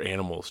let their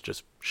animals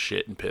just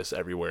shit and piss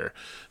everywhere.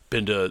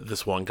 Been to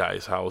this one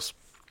guy's house.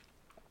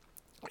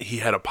 He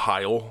had a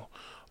pile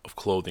of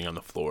clothing on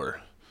the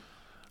floor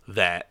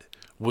that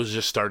was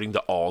just starting to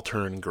all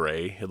turn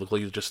gray. It looked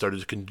like it just started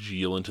to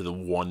congeal into the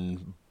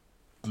one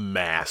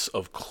mass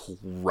of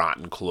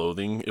rotten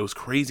clothing. It was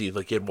crazy.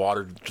 He had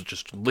water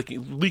just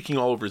leaking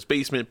all over his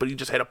basement, but he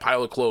just had a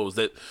pile of clothes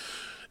that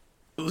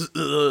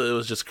it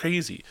was just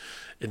crazy.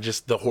 And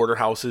just the hoarder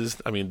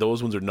houses,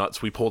 those ones are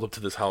nuts. We pulled up to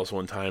this house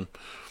one time,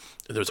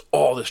 and there's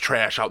all this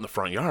trash out in the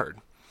front yard.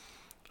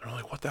 They're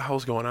like, what the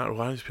hell's going on?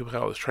 Why do these people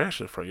got all this trash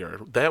in the front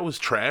yard? That was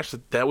trash.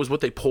 That was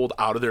what they pulled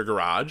out of their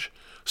garage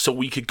so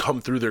we could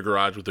come through their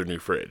garage with their new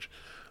fridge.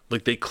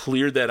 Like, they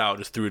cleared that out,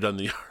 just threw it on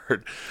the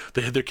yard.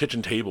 They had their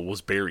kitchen table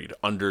was buried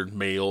under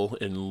mail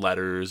and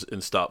letters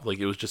and stuff. Like,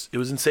 it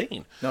was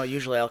insane. No,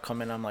 usually I'll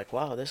come in, I'm like,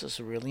 wow, this is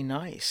really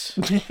nice.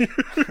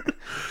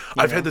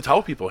 I've had to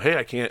tell people, hey,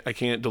 I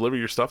can't deliver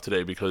your stuff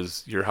today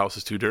because your house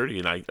is too dirty,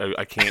 and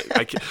I can't.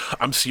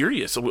 I'm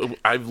serious.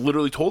 I've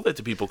literally told that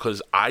to people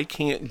because I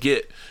can't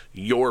get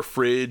your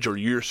fridge or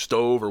your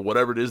stove or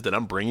whatever it is that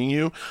I'm bringing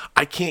you.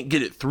 I can't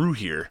get it through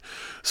here,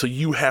 so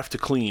you have to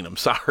clean. I'm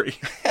sorry.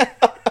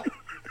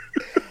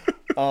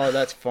 Oh,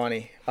 that's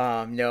funny.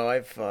 No,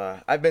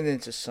 I've been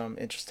into some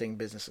interesting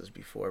businesses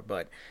before,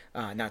 but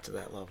not to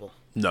that level.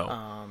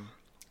 No.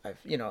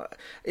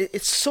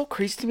 It's so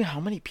crazy to me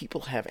how many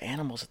people have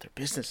animals at their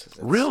businesses.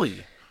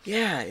 Really?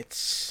 Yeah,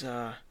 it's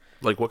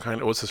Like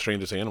what's the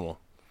strangest animal?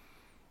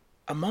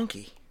 a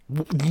monkey.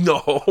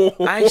 No.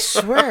 I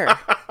swear.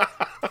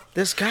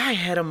 This guy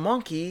had a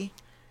monkey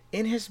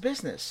in his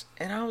business,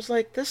 and I was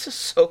like, this is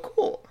so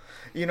cool.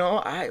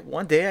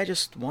 One day I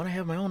just want to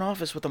have my own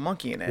office with a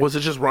monkey in it. Was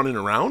it just running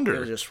around, or? It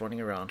was just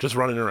running around. Just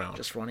running around.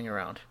 Just running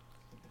around.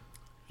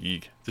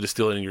 Yeek. Did it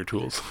steal any of your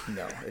tools?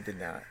 No, it did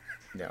not.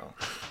 No.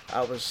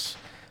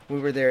 We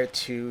were there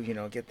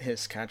to, get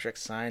his contract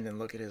signed and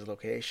look at his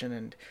location,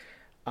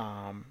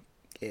 and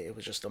it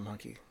was just a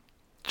monkey.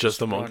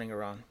 Just a monkey? Running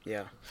around,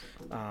 yeah.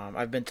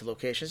 I've been to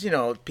locations,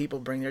 people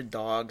bring their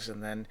dogs,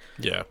 and then,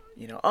 yeah,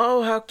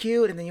 oh, how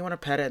cute, and then you want to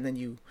pet it, and then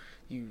you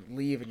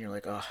leave, and you're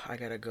like, oh, I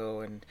gotta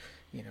go and,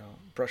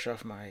 brush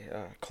off my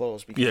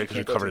clothes. Because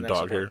you're covered in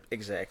dog hair.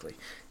 Exactly.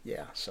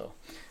 Yeah, so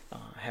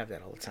I have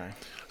that all the time.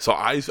 So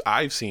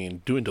I've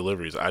seen, doing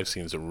deliveries, I've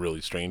seen some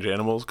really strange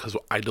animals, because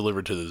I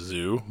delivered to the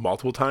zoo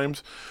multiple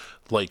times.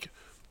 Like,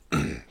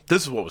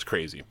 this is what was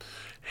crazy.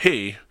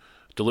 Hey,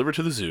 deliver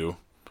to the zoo.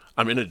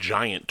 I'm in a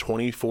giant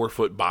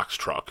 24-foot box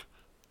truck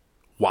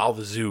while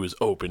the zoo is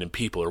open and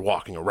people are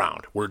walking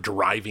around. We're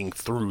driving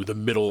through the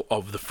middle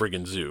of the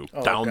friggin' zoo,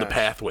 down the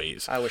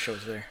pathways. I wish I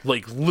was there.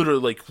 Like,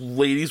 literally, like,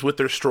 ladies with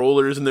their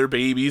strollers and their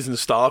babies and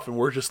stuff, and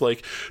we're just,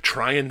 like,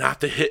 trying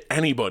not to hit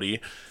anybody.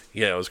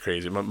 Yeah, it was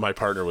crazy. My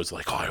partner was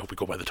like, oh, I hope we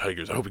go by the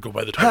tigers. I hope we go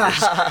by the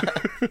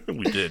tigers.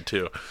 We did,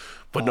 too.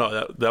 But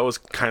no, that was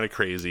kind of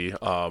crazy.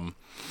 I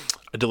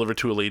delivered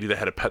to a lady that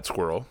had a pet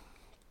squirrel.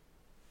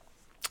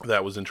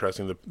 That was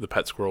interesting. The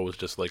pet squirrel was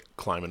just, like,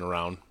 climbing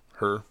around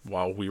her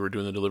while we were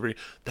doing the delivery.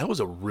 That was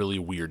a really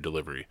weird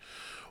delivery.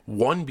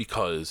 One,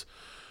 because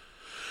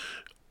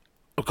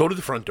I'll go to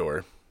the front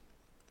door,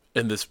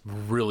 and this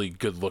really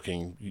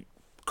good-looking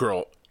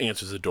girl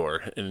answers the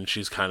door, and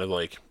she's kind of,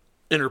 like,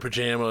 in her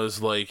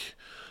pajamas, like,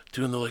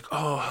 doing the, like,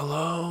 oh,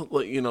 hello,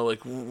 like,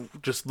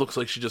 like, just looks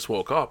like she just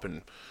woke up,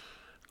 and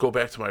go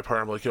back to my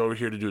partner. I'm like, yo, we're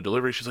here to do a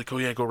delivery. She's like, oh,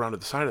 yeah, go around to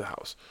the side of the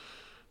house.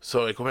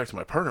 So I go back to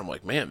my partner. I'm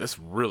like, man, this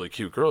really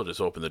cute girl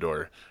just opened the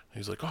door. And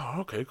he's like, oh,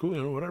 okay,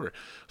 cool, whatever.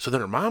 So then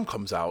her mom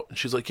comes out, and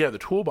she's like, yeah, the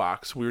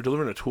toolbox. We were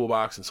delivering a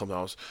toolbox and something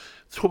else.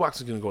 The toolbox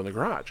is going to go in the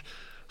garage.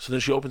 So then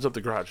she opens up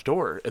the garage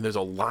door, and there's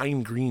a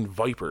lime green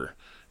Viper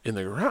in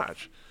the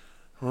garage.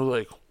 And we're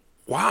like,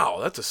 wow,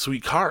 that's a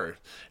sweet car.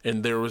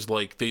 And there was,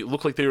 like, they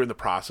looked like they were in the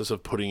process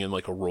of putting in,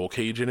 like, a roll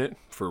cage in it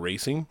for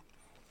racing.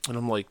 And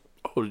I'm like,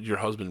 oh, did your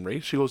husband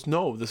race? She goes,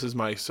 no, this is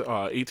my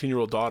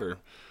 18-year-old daughter.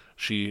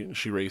 She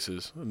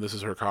races, and this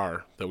is her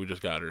car that we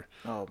just got her.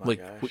 Oh, my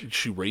gosh.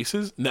 She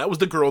races? And that was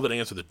the girl that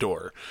answered the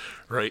door,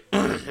 right?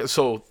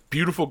 So,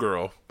 beautiful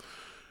girl.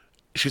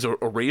 She's a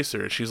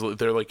racer.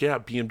 They're like, yeah,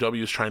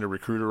 BMW is trying to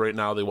recruit her right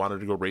now. They want her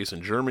to go race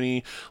in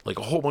Germany, like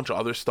a whole bunch of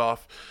other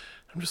stuff.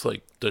 I'm just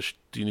like, do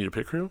you need a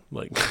pit crew?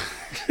 Like...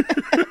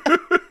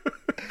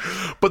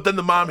 But then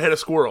the mom had a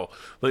squirrel.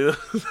 Like,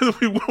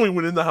 when we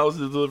went in the house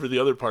to deliver the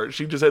other part,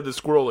 she just had this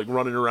squirrel, like,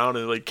 running around,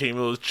 and, like, came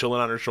and was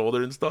chilling on her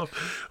shoulder and stuff.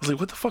 I was like,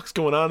 what the fuck's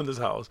going on in this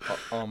house?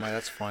 Oh my,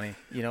 that's funny.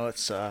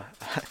 It's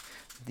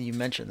you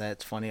mentioned that.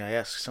 It's funny. I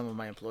asked some of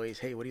my employees,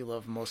 hey, what do you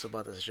love most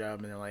about this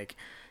job? And they're like,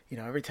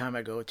 every time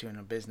I go to in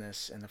a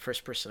business, and the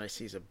first person I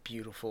see is a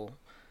beautiful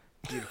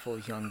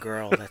young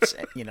girl that's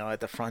at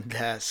the front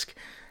desk,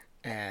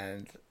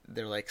 and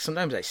they're like,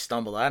 sometimes I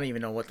stumble. I don't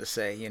even know what to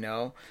say,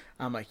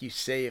 I'm like, you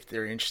say if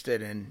they're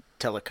interested in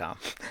telecom.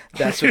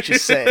 That's what you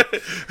say.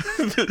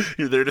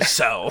 You're there to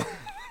sell.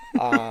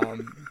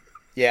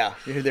 Yeah,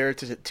 you're there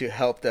to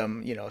help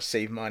them,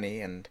 save money,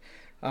 and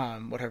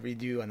whatever you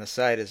do on the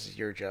side is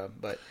your job.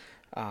 But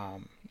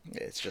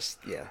it's just,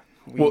 yeah,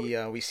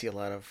 we see a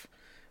lot of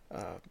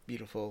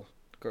beautiful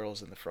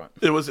girls in the front.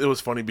 It was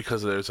funny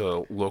because there's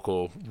a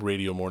local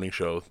radio morning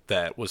show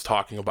that was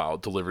talking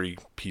about delivery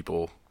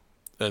people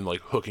and, like,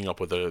 hooking up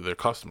with their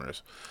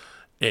customers.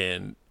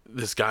 And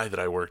this guy that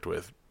I worked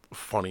with,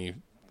 funny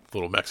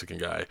little Mexican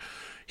guy,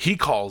 he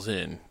calls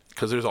in,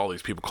 because there's all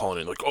these people calling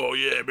in, like, oh,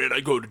 yeah, man,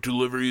 I go to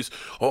deliveries.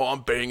 Oh,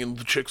 I'm banging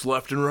the chicks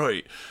left and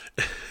right.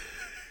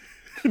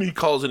 And he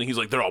calls in, and he's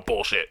like, they're all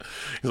bullshit.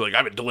 He's like,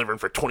 I've been delivering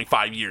for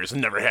 25 years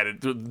and never had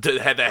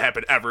that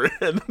happen ever.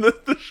 And then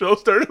the show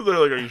started. They're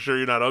like, are you sure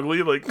you're not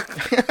ugly? Like...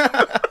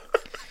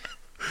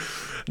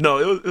 No,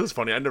 it was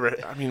funny. I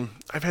mean,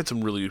 I've had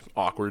some really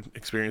awkward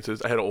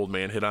experiences. I had an old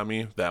man hit on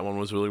me. That one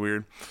was really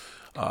weird.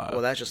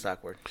 Well, that's just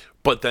awkward.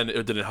 But then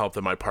it didn't help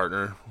that my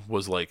partner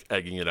was like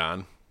egging it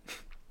on.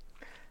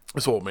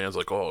 This old man's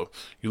like, "Oh,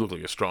 you look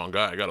like a strong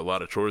guy. I got a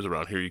lot of chores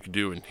around here you can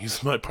do." And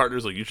my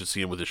partner's like, "You should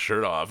see him with his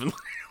shirt off." And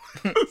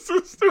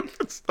some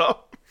stupid stuff.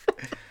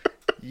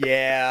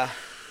 Yeah.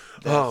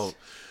 Oh,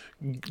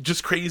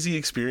 just crazy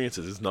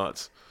experiences. It's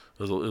nuts.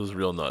 It was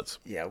real nuts.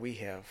 Yeah, we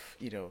have,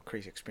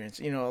 crazy experience.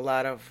 A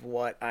lot of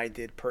what I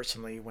did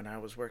personally when I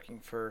was working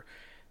for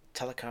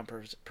telecom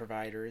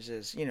providers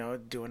is,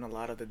 doing a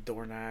lot of the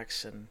door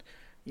knocks and,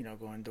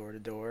 going door to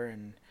door.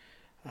 And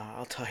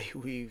I'll tell you,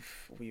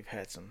 we've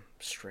had some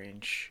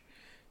strange,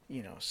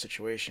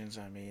 situations.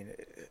 I mean,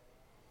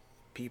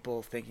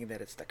 people thinking that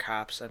it's the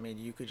cops. I mean,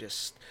 you could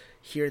just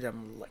hear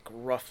them like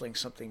ruffling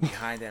something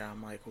behind it.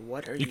 I'm like,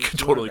 what are you? You could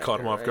doing totally back caught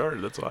there, him off right?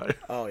 guard. That's why.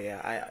 Oh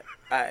yeah,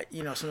 I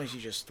sometimes you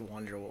just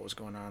wonder what was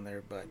going on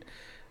there, but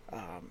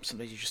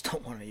sometimes you just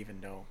don't want to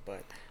even know.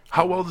 But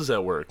How well does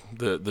that work?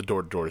 The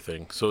door to door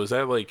thing. So is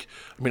that like?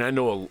 I mean, I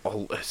know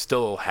it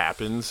still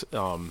happens.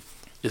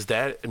 Is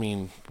that? I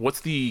mean,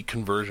 what's the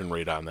conversion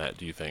rate on that?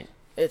 Do you think?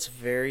 it's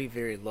very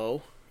very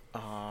low,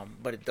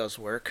 but it does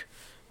work.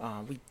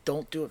 We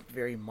don't do it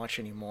very much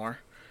anymore.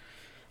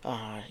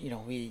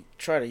 We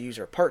try to use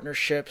our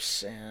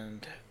partnerships,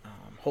 and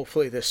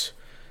hopefully this,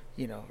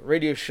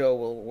 radio show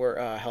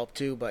will help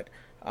too. But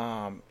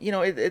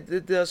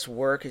it does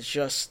work. It's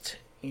just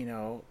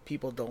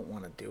people don't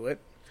want to do it.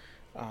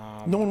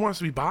 No one wants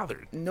to be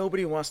bothered.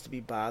 Nobody wants to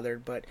be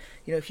bothered, but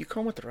if you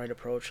come with the right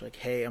approach, like,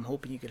 hey, I'm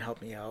hoping you can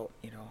help me out.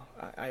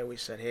 I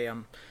always said, hey,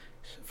 I'm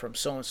from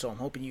so and so. I'm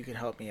hoping you can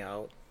help me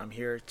out. I'm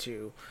here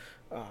to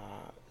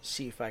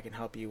see if I can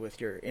help you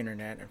with your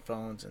internet and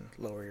phones and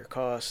lower your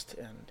cost.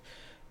 And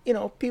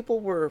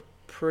people were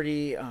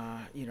pretty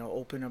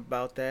open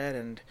about that,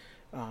 and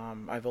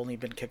I've only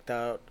been kicked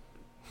out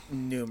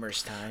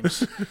numerous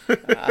times.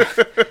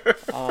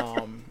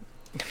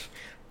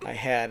 I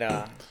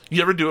had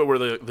You ever do it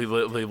where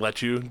they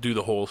let you do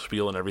the whole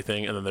spiel and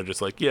everything, and then they're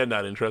just like, "Yeah,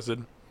 not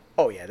interested."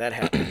 oh yeah, that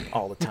happened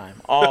all the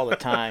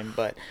time.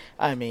 But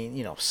I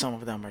mean, some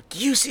of them are. Do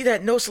you see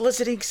that no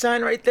soliciting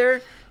sign right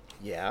there?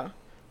 Yeah.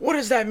 What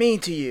does that mean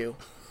to you?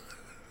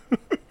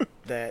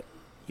 That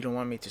you don't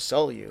want me to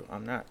sell you.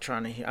 I'm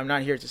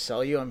not here to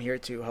sell you. I'm here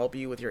to help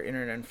you with your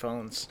internet and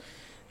phones.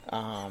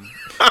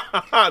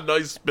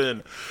 Nice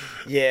spin.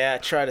 Yeah,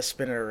 I try to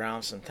spin it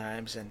around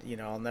sometimes, and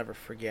I'll never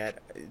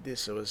forget.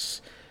 This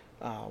was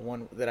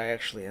one that I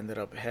actually ended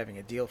up having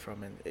a deal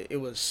from, and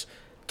it was.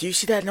 Do you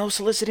see that no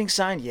soliciting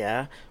sign?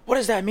 Yeah. What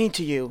does that mean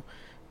to you?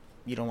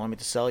 You don't want me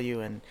to sell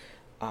you, and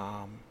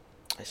I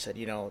said,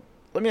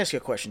 let me ask you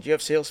a question. Do you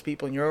have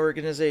salespeople in your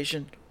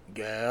organization?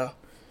 Yeah.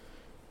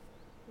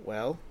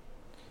 Well,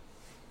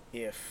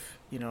 if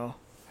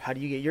how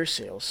do you get your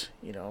sales?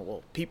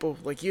 Well, people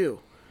like you.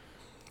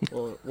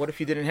 Well, what if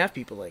you didn't have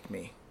people like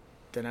me?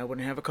 Then I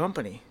wouldn't have a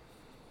company.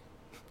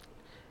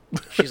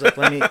 She's like,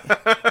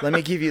 let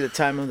me give you the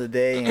time of the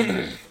day,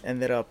 and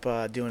ended up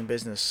doing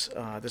business.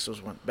 This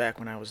was back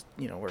when I was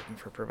working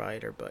for a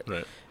provider, but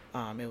Right.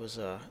 it was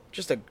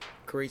just a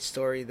great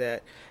story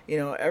that I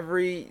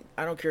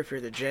don't care if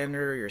you're the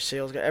janitor or your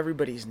sales guy,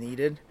 everybody's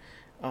needed.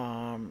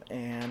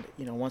 And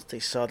once they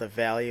saw the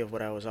value of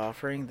what I was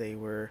offering, they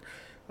were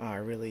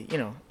really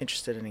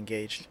interested and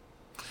engaged.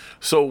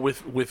 So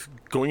with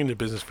going into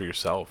business for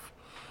yourself,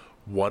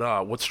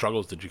 what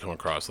struggles did you come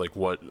across? Like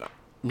what?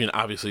 I mean,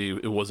 obviously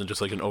it wasn't just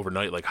like an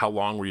overnight. Like how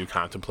long were you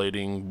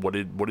contemplating? What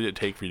did it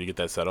take for you to get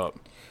that set up?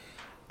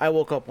 I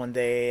woke up one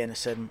day and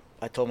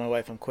I told my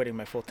wife I'm quitting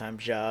my full-time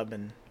job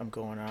and I'm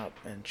going up,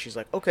 and she's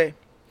like, okay.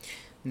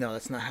 No,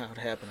 that's not how it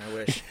happened. I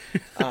wish.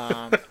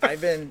 I've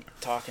been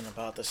talking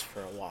about this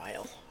for a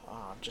while.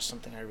 Just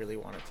something I really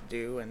wanted to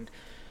do, and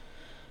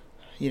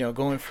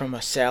going from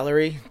a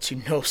salary to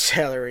no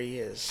salary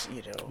is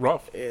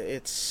Rough.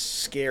 It's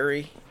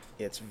scary.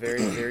 It's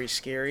very very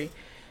scary.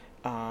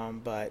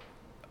 But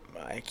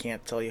I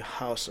can't tell you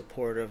how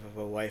supportive of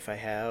a wife I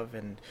have,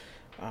 and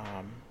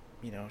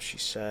she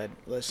said,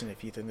 listen,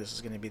 if you think this is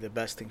going to be the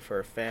best thing for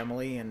a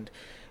family and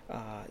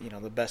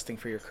the best thing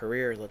for your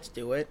career, let's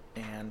do it.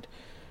 And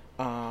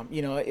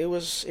it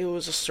was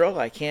a struggle.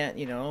 I can't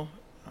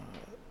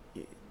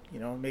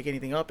make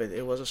anything up.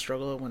 It was a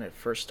struggle when it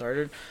first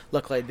started.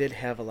 Luckily, I did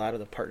have a lot of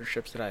the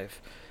partnerships that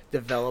I've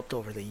developed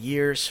over the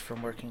years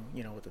from working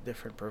with the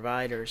different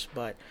providers.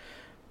 But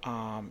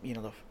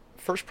the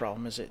first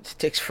problem is it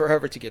takes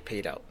forever to get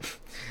paid out.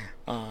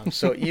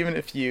 So even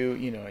if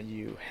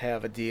you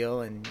have a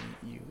deal and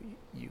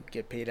you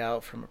get paid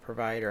out from a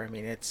provider, I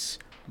mean, it's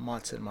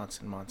months and months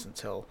and months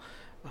until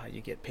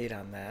you get paid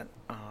on that.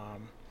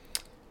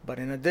 But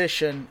in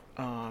addition,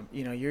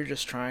 you're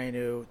just trying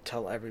to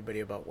tell everybody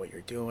about what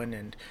you're doing,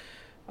 and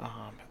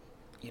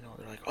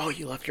they're like, oh,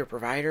 you left your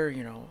provider,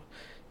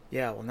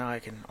 yeah, well, now I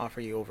can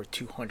offer you over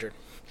 200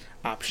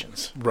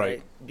 options.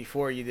 Right.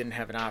 Before you didn't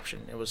have an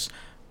option. It was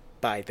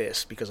buy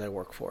this because I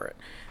work for it,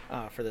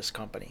 for this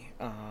company.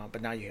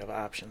 But now you have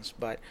options.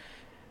 But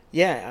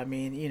Yeah, I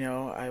mean,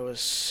 I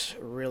was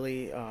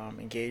really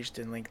engaged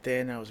in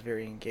LinkedIn. I was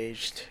very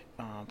engaged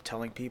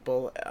telling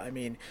people. I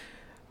mean,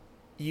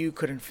 you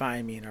couldn't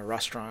find me in a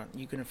restaurant.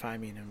 You couldn't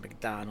find me in a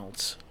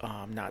McDonald's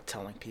not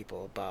telling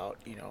people about,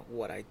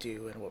 what I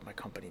do and what my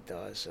company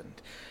does.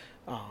 And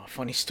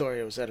funny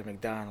story, I was at a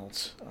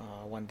McDonald's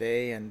one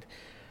day and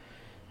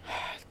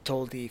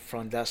told the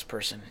front desk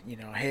person,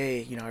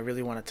 hey, I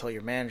really want to tell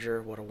your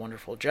manager what a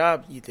wonderful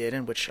job you did,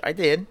 and which I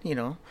did,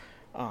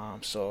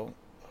 so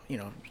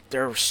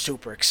they're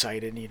super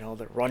excited.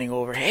 They're running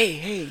over.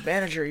 Hey,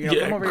 manager, Yeah,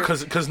 come over here.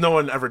 because no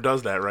one ever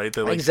does that, right?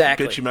 They're like,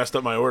 Exactly. bitch, you messed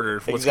up my order.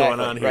 What's Exactly.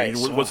 going on here? Right.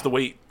 So, What's the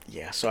wait?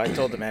 yeah. So I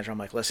told the manager, I'm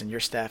like, listen, your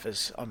staff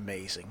is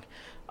amazing.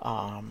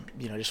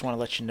 Just want to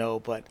let you know.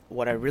 But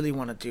what I really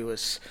want to do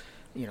is,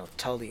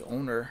 tell the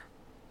owner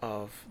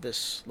of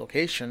this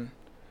location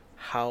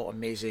how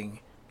amazing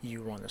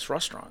you run this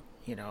restaurant.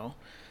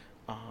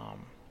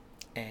 Um,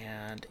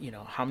 and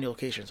how many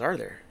locations are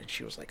there? And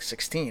she was like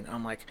 16.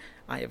 I'm like,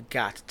 I have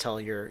got to tell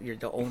you're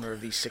the owner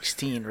of these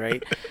 16,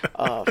 right?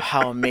 Of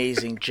how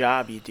amazing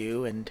job you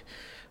do, and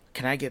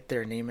can I get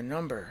their name and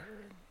number?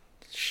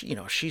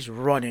 She's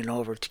running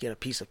over to get a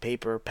piece of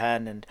paper,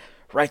 pen, and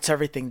writes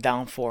everything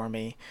down for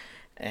me.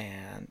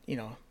 And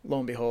lo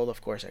and behold,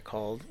 of course, I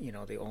called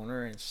the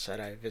owner and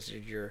said I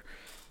visited your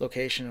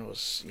location. It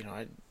was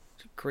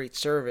great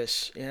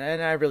service,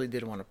 and I really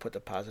did want to put the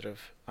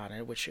positive on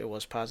it, which it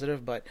was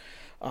positive. But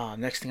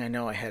next thing I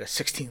know, I had a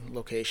 16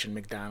 location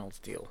McDonald's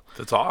deal.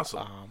 That's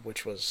awesome.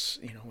 Which was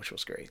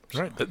great.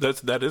 So. Right.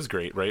 That is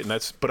great, right?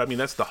 And but I mean,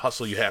 that's the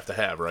hustle you have to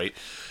have, right?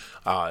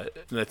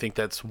 And I think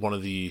that's one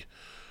of the.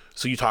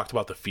 So you talked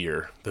about the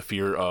fear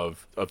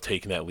of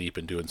taking that leap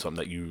and doing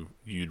something that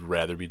you'd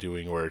rather be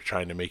doing, or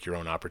trying to make your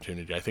own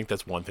opportunity. I think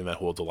that's one thing that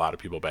holds a lot of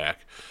people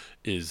back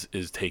is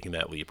taking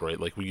that leap, right?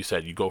 Like what you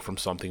said, you go from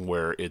something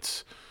where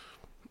it's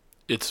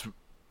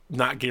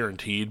not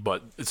guaranteed,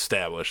 but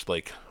established.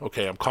 Like,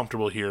 okay, I'm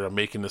comfortable here. I'm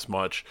making this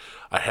much.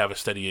 I have a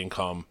steady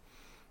income.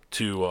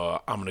 To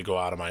I'm going to go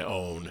out on my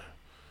own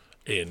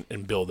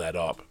and build that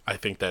up. I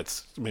think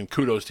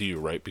kudos to you,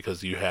 right?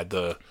 Because you had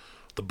the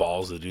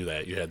balls to do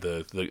that. You had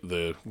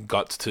the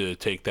guts to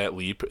take that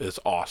leap. It's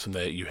awesome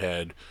that you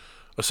had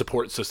a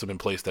support system in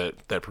place that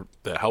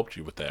helped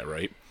you with that,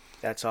 right?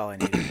 That's all I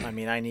needed. I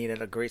mean, I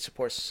needed a great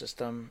support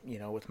system,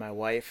 with my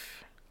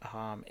wife,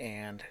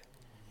 and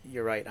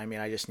you're right. I mean,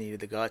 I just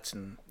needed the guts,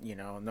 and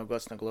no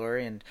guts, no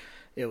glory. And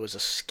it was the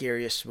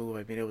scariest move.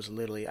 I mean, it was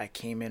literally, I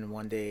came in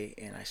one day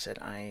and I said,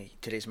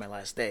 today's my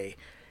last day,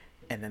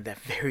 and then that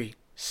very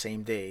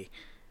same day,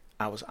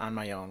 I was on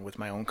my own with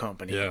my own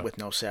company with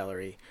no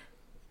salary,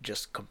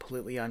 just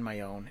completely on my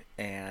own.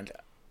 And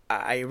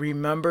I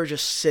remember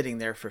just sitting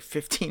there for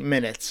 15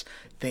 minutes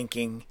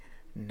thinking,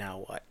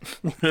 now what?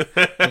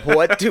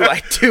 What do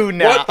I do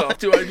now? What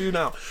do I do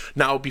now?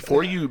 Now,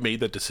 before you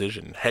made that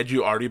decision, had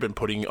you already been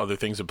putting other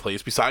things in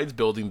place besides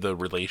building the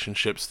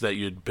relationships that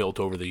you'd built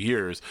over the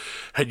years?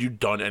 Had you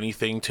done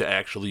anything to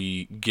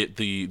actually get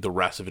the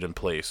rest of it in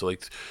place? So,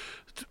 like,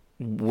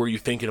 were you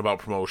thinking about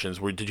promotions?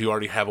 Did you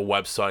already have a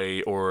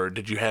website, or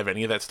did you have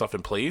any of that stuff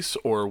in place,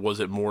 or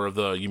was it more of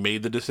you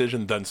made the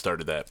decision then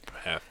started that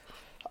path?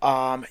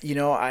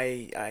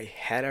 I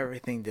had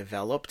everything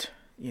developed.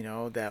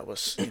 That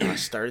was, I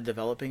started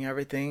developing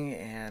everything,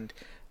 and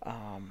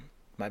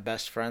my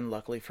best friend,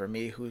 luckily for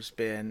me, who's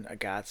been a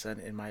godsend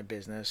in my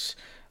business,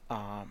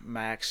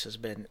 Max, has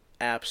been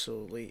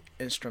absolutely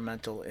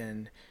instrumental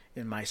in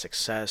my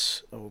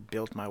success. Who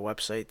built my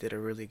website, did a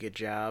really good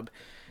job,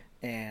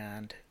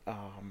 and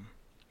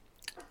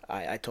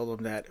I told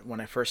him that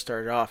when I first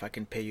started off, I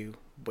can pay you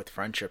with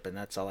friendship, and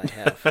that's all I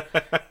have.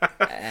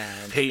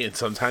 And hey, and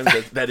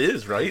sometimes that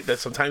is right.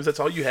 Sometimes that's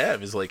all you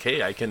have is like,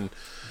 hey, I can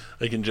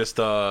just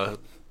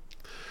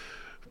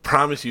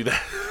promise you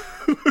that.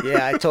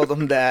 Yeah, I told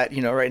him that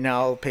right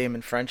now I'll pay him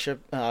in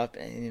friendship,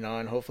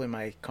 and hopefully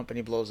my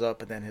company blows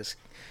up, and then his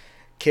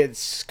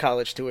kids'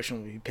 college tuition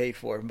will be paid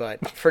for.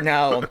 But for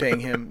now, I'm paying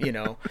him.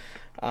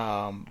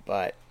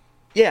 But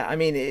yeah, I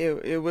mean,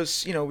 it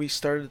was, we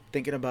started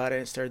thinking about it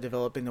and started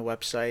developing the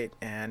website,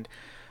 and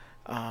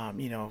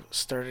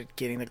started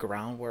getting the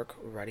groundwork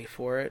ready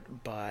for it.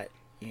 But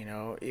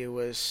it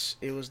was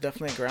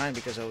definitely a grind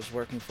because I was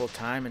working full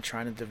time and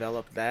trying to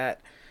develop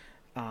that.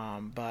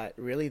 But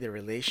really, the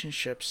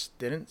relationships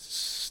didn't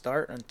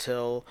start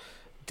until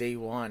day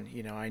one.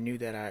 I knew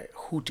that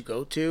who to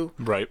go to,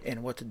 right,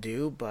 and what to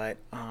do, but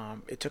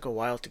it took a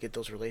while to get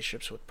those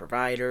relationships with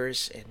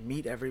providers and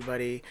meet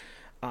everybody.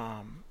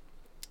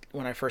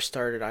 When I first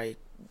started,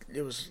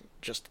 it was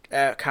just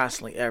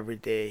constantly every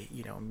day,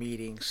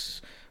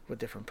 meetings with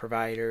different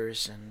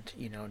providers and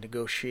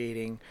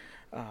negotiating.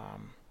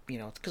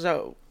 Because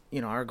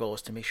our goal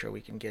is to make sure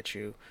we can get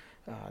you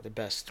the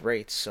best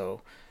rates.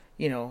 So,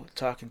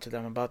 talking to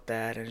them about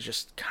that, and it's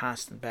just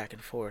constant back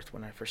and forth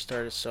when I first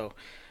started. So,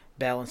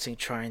 balancing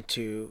trying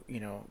to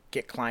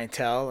get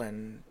clientele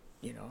and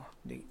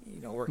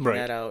working right.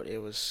 that out. It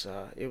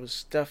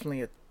was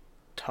definitely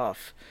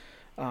tough,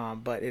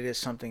 but it is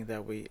something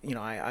that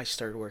I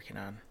started working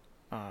on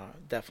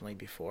definitely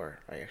before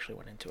I actually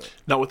went into it.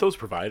 Now, with those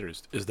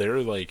providers, is there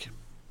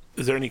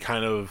any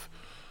kind of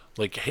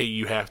like, hey,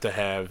 you have to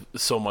have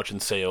so much in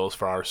sales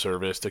for our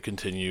service to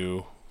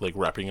continue like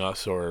repping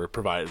us or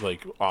provide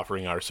like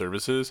offering our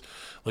services?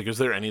 Like, is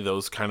there any of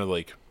those kind of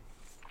like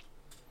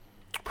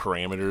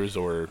parameters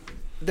or?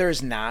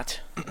 There's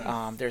not.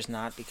 There's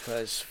not,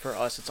 because for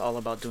us, it's all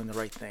about doing the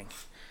right thing.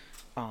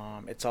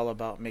 It's all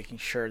about making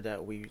sure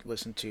that we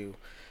listen to,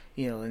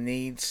 the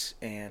needs,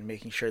 and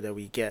making sure that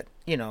we get,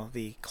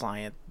 the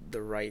client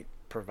the right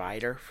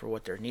provider for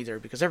what their needs are,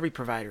 because every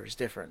provider is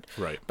different.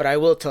 Right. But I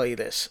will tell you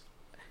this,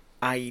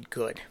 I eat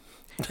good.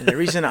 And the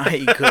reason I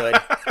eat good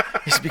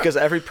is because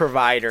every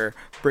provider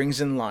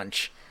brings in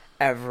lunch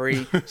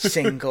every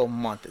single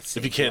month.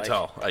 If you can't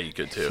tell, I eat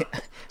good too.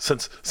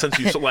 Since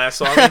you last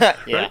saw me,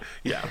 yeah, right?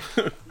 Yeah.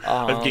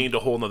 I've gained a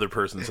whole nother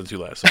person since you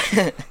last saw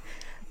me.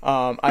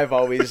 I've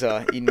always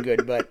eaten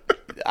good, but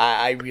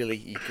I really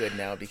eat good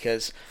now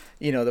because,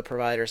 the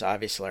providers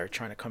obviously are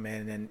trying to come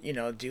in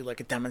and, do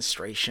like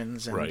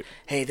demonstrations and, right.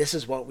 Hey, this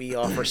is what we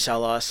offer,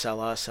 sell us.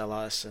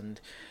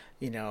 And,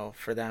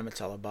 for them, it's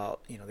all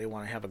about, they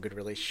want to have a good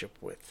relationship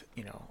with,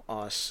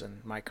 us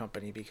and my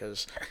company,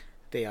 because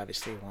they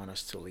obviously want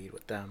us to lead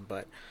with them.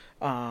 But,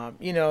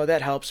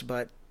 that helps,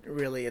 but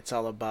really it's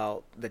all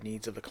about the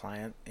needs of the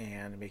client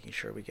and making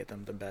sure we get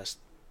them the best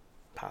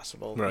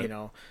possible, right.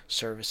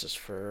 Services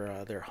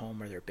for their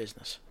home or their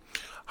business.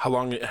 How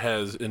long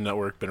has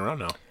InNetwork been around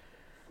now?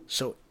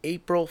 So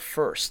April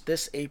 1st,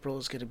 this April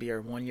is going to be our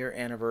 1-year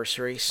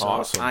anniversary. So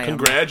awesome.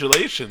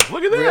 Congratulations.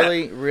 Look at that.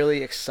 Really,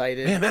 really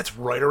excited. Man, that's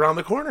right around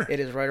the corner. It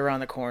is right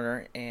around the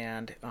corner.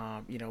 And,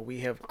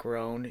 we have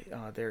grown.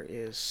 There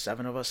is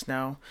 7 of us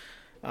now.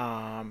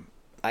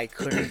 I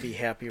couldn't be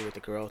happier with the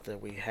growth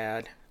that we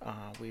had.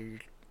 We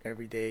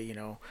every day,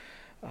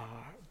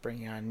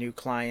 bringing on new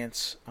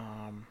clients,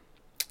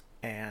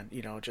 and,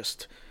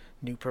 just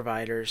new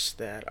providers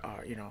that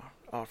are,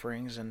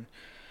 offerings. And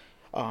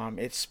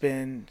it's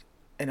been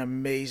an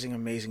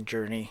amazing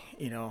journey,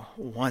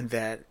 one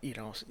that,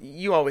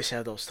 you always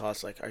have those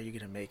thoughts like, are you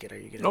going to make it? Are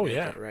you going to make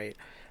it? Right.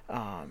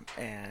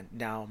 And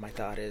now my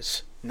thought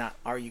is not,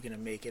 are you going to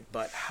make it,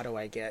 but how do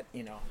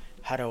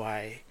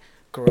I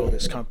grow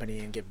this company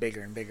and get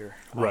bigger and bigger,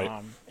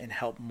 right. And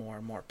help more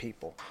and more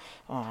people,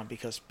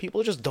 because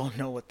people just don't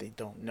know what they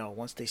don't know.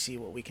 Once they see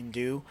what we can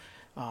do,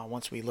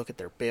 once we look at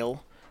their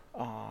bill,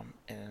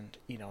 and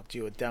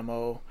do a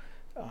demo,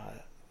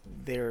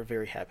 they're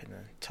very happy to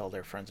tell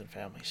their friends and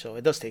family. So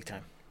it does take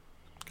time.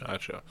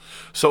 Gotcha.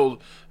 So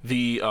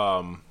the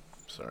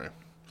sorry,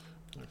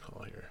 let me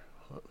call here.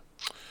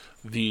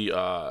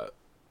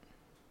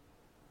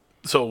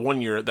 So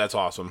 1 year, that's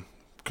awesome.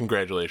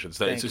 Congratulations.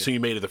 So you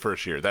made it the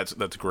first year. That's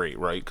great,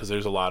 right? Because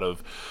there's a lot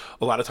of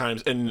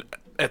times, and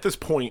at this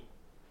point,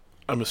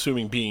 I'm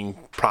assuming being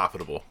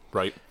profitable,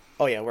 right?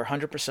 Oh yeah, we're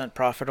 100%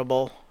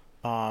 profitable,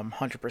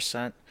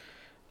 100%,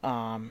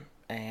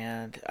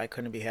 and I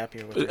couldn't be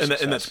happier with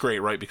it. And that's great,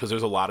 right? Because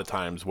there's a lot of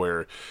times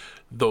where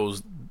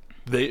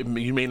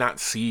you may not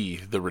see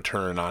the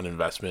return on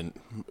investment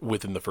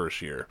within the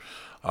first year.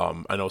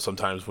 I know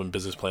sometimes when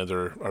business plans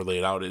are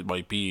laid out, it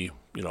might be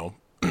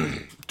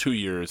 2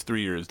 years,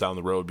 3 years down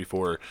the road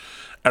before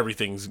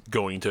everything's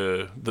going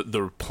to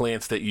the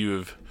plants that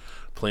you've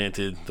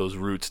planted, those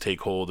roots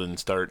take hold and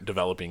start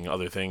developing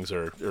other things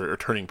or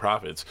turning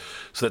profits.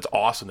 So that's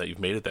awesome that you've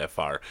made it that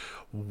far.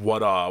 What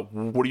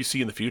do you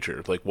see in the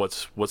future? Like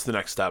what's the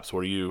next steps? What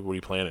are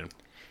you planning?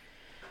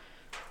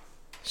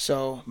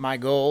 So my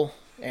goal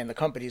and the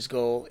company's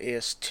goal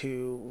is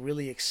to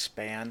really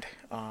expand.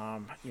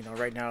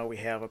 Right now we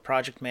have a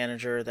project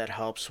manager that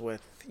helps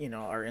with,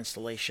 our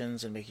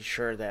installations and making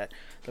sure that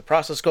the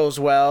process goes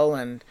well.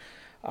 And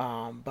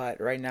but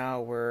right now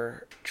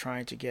we're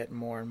trying to get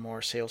more and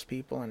more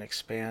salespeople and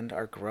expand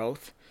our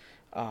growth,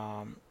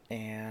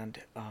 and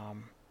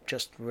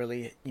just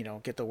really,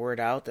 get the word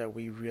out that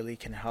we really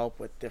can help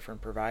with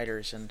different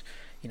providers. And,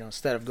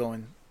 instead of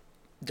going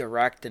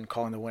direct and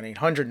calling the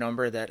 1-800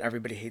 number that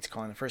everybody hates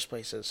calling in the first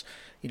place, is,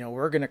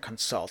 we're going to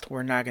consult.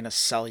 We're not going to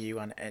sell you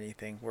on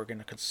anything. We're going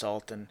to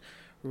consult and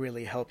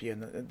really help you.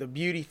 And the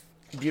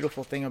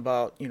beautiful thing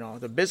about,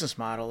 the business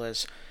model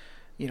is,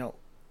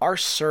 our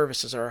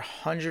services are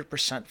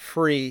 100%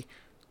 free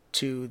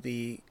to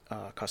the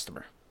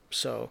customer.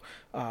 So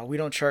we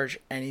don't charge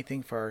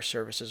anything for our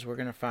services. We're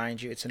going to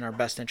find you. It's in our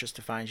best interest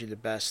to find you the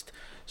best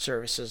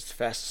services, the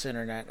fastest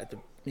internet at the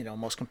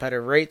most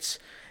competitive rates,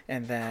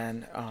 and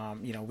then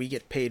we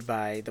get paid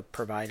by the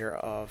provider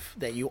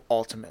that you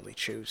ultimately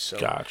choose. So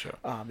gotcha.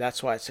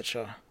 That's why it's such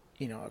a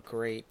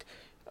great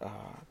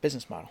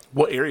business model.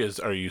 What areas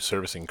are you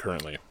servicing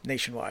currently?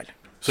 Nationwide.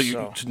 So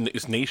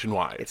it's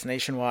nationwide. It's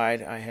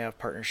nationwide. I have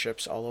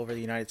partnerships all over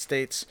the United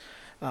States.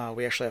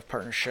 We actually have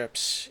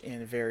partnerships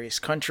in various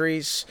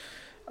countries.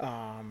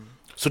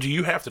 So do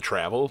you have to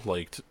travel?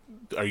 Like,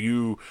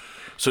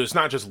 so it's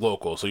not just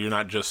local. So you're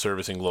not just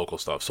servicing local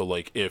stuff. So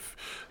like if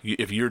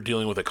you're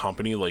dealing with a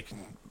company, like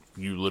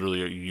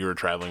you're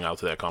traveling out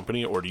to that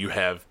company, or do you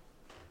have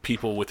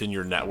people within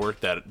your network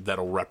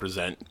that'll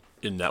represent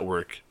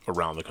InNetwork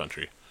around the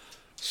country?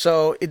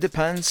 So it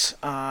depends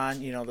on,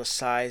 the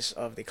size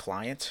of the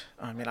client.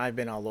 I mean, I've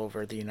been all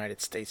over the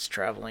United States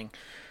traveling.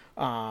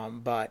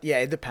 But yeah,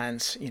 it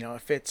depends.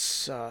 If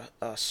it's a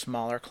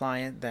smaller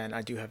client, then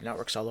I do have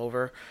networks all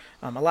over.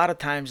 A lot of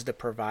times the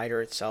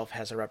provider itself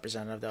has a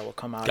representative that will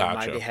come out on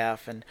my Gotcha.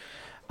 behalf. And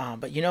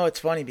but it's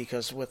funny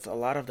because with a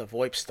lot of the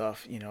VoIP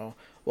stuff,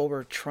 what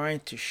we're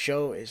trying to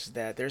show is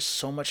that there's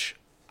so much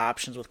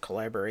options with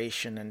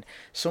collaboration, and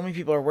so many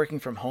people are working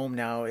from home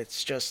now.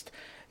 It's just,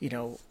 you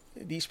know,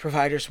 these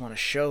providers want to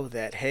show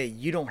that, hey,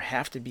 you don't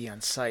have to be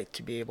on site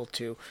to be able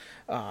to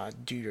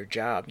do your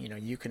job.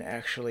 You can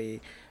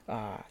actually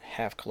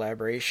have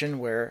collaboration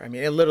where, I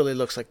mean, it literally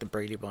looks like the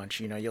Brady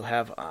Bunch. You'll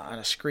have on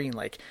a screen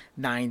like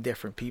 9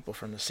 different people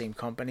from the same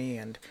company,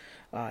 and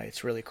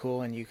it's really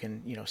cool, and you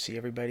can, see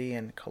everybody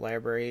and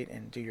collaborate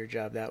and do your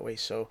job that way.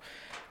 So,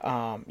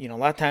 a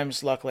lot of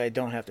times, luckily, I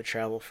don't have to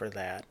travel for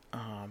that.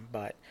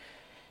 But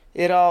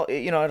it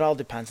all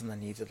depends on the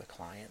needs of the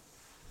client.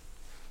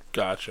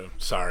 Gotcha.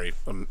 Sorry.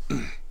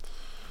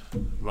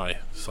 My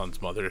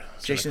son's mother.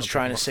 Jason's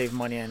trying to save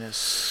money on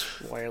his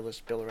wireless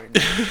bill right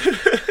now.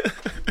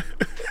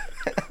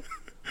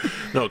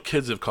 No,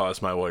 kids have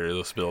caused my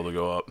wireless bill to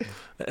go up,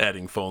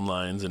 adding phone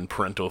lines and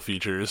parental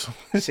features.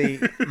 See,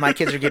 my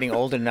kids are getting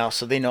older now,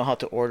 so they know how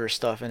to order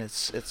stuff, and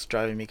it's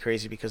driving me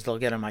crazy because they'll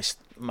get on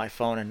my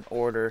phone and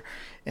order,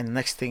 and the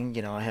next thing,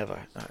 I have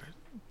a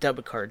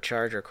debit card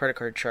charge or a credit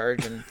card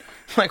charge, and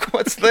I'm like,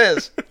 what's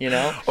this?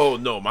 Oh,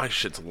 no, my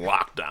shit's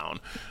locked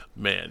down.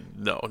 Man,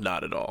 no,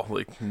 not at all.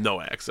 Like,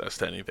 no access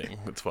to anything.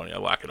 It's funny, I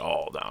lock it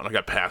all down. I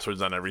got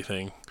passwords on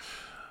everything,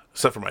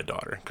 except for my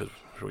daughter, because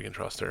we can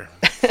trust her.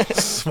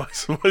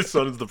 my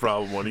son is the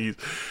problem when he's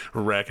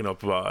racking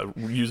up,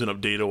 using up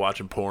data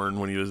watching porn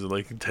when he was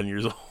like 10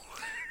 years old.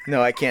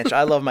 No, I can't.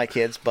 I love my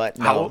kids, but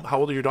no. How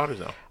old are your daughters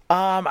now?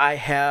 I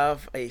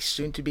have a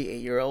soon-to-be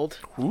 8-year-old.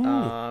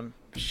 Ooh.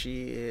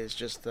 She is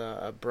just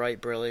a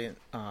bright, brilliant,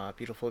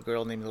 beautiful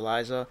girl named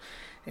Eliza,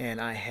 and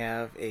I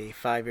have a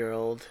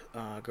 5-year-old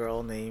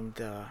girl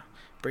named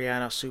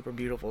Brianna. Super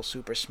beautiful,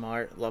 super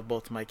smart. Love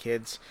both my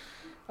kids.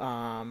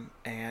 And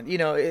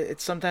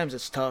it's sometimes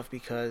it's tough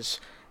because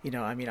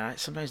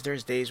sometimes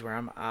there's days where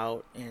I'm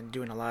out and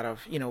doing a lot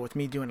of, with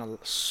me doing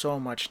so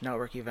much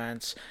network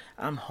events,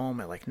 I'm home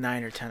at like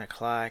 9 or 10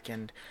 o'clock,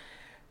 and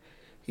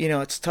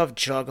it's tough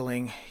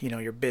juggling,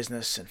 your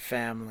business and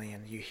family,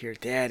 and you hear,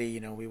 Daddy,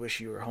 we wish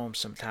you were home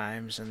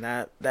sometimes, and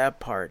that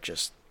part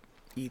just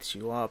eats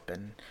you up,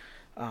 and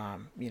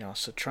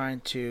so trying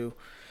to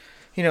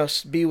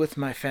be with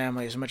my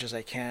family as much as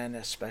I can,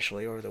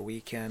 especially over the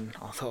weekend,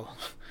 although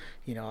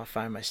I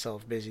find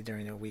myself busy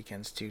during the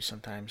weekends too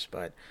sometimes,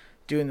 but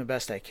doing the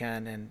best I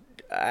can. And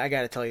I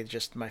got to tell you,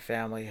 just my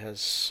family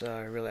has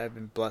I've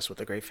been blessed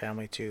with a great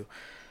family to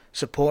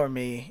support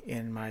me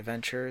in my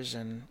ventures,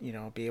 and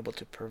be able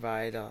to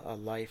provide a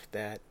life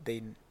that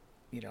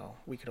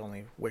we could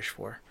only wish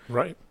for.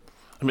 Right.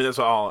 I mean, that's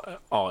all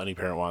any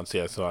parent wants.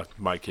 Yeah. So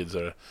my kids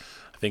are,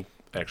 I think,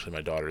 actually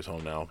my daughter's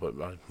home now, but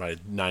my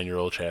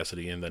 9-year-old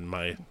Chastity, and then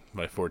my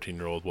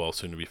 14-year-old, well,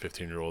 soon to be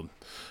 15-year-old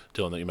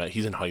Dylan that you met.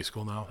 He's in high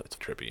school now. It's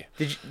trippy.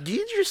 Did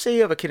you just say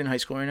you have a kid in high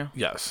school right now?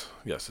 Yes,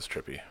 it's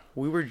trippy.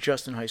 We were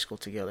just in high school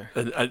together.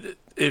 And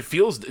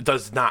it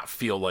does not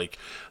feel like,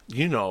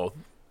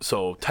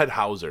 so Ted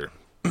Hauser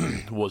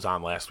was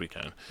on last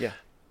weekend. Yeah.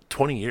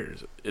 20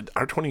 years.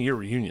 Our 20-year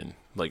reunion,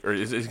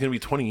 it's going to be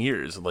 20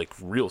 years,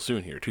 real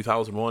soon here.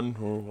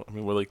 2001,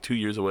 we're like 2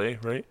 years away,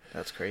 right?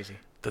 That's crazy.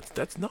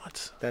 That's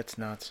nuts. That's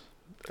nuts.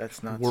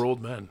 We're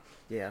old men.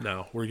 Yeah.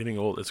 Now we're getting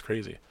old. It's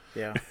crazy.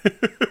 Yeah.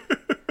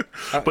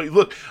 But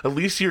look, at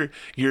least you're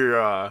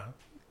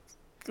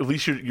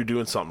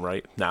doing something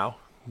right now,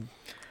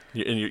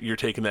 and you're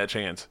taking that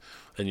chance,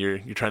 and you're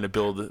trying to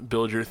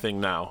build your thing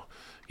now.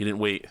 You didn't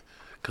wait,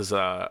 because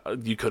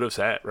you could have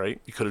sat, right.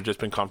 You could have just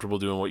been comfortable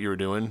doing what you were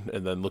doing,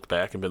 and then looked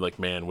back and been like,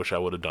 man, wish I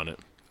would have done it.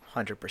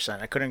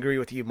 100%. I couldn't agree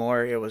with you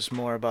more. It was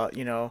more about,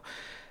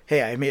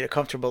 hey, I made a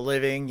comfortable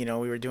living. We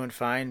were doing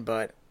fine,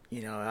 but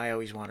I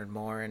always wanted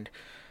more, and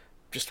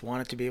just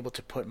wanted to be able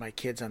to put my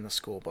kids on the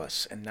school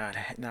bus and not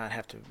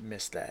have to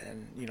miss that,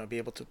 and be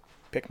able to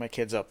pick my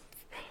kids up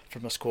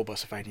from the school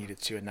bus if I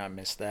needed to and not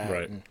miss that.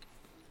 Right. And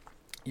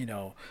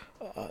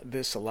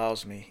this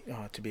allows me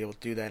to be able to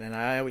do that, and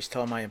I always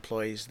tell my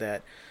employees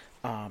that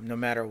no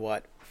matter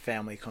what,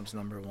 family comes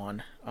number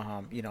one.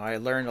 I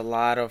learned a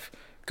lot of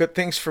good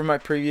things from my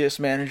previous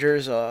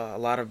managers, a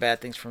lot of bad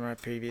things from my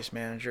previous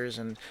managers,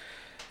 and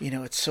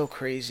it's so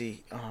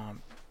crazy.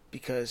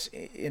 Because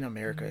in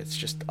America, it's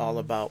just all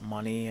about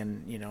money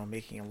and,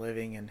 making a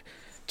living. And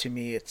to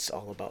me, it's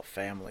all about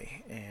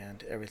family,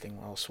 and everything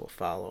else will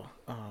follow.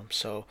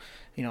 So,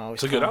 I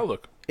always it's a good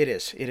outlook. It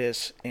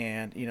is.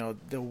 And,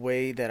 the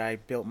way that I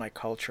built my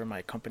culture,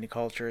 my company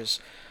culture, is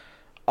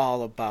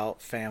all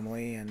about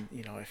family. And,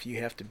 if you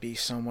have to be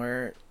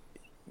somewhere,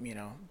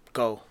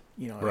 go.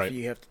 Right. If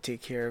you have to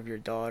take care of your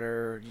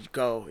daughter,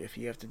 go. If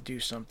you have to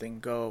do something,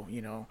 go.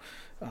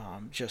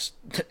 Just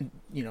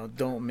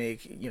don't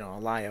make a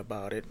lie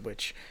about it,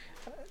 which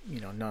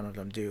none of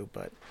them do.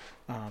 But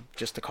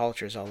just the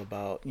culture is all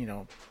about,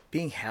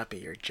 being happy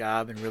at your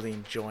job and really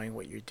enjoying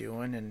what you're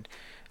doing, and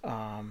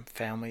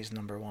family is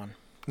number one.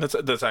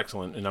 That's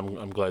excellent, and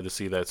I'm glad to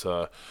see that's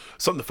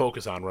something to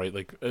focus on, right?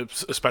 Like,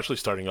 especially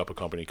starting up a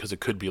company, because it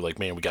could be like,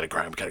 man, we got to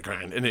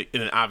grind, and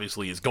it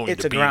obviously is going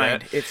to be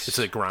grind. that. It's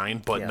a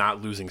grind, but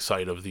not losing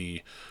sight of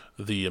the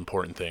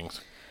important things.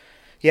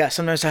 Yeah,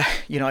 sometimes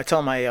I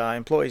tell my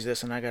employees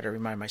this, and I got to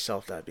remind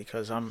myself that,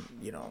 because I'm,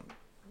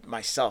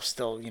 myself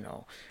still,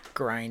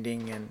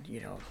 grinding and,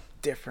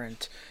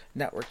 different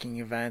networking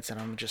events,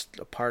 and I'm just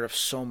a part of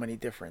so many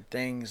different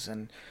things.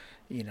 And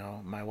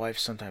my wife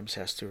sometimes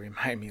has to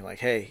remind me, like,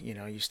 hey,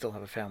 you still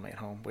have a family at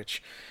home,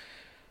 which,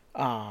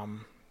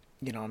 I'm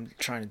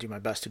trying to do my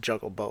best to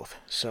juggle both.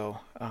 So,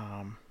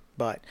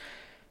 but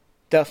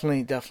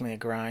definitely a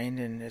grind,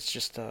 and it's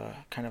just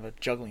kind of a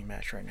juggling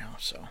match right now.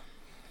 So.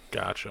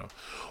 Gotcha.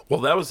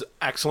 Well, that was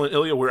excellent,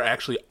 Ilya. We're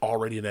actually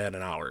already at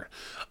an hour.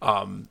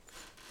 And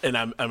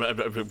I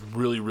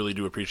really, really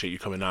do appreciate you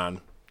coming on,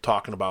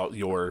 talking about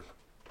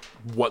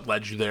what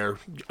led you there,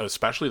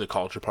 especially the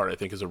culture part. I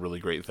think is a really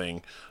great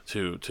thing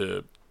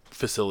to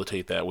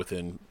facilitate that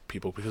within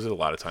people, because a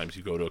lot of times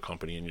you go to a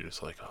company and you're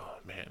just like, oh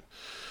man,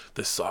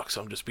 this sucks,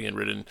 I'm just being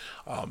ridden.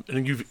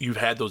 And you've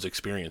had those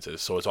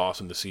experiences, so it's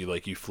awesome to see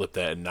like you flip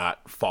that and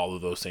not follow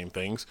those same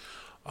things.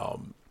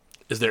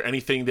 Is there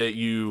anything that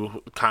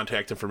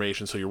contact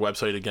information, so your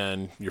website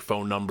again, your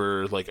phone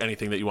number, like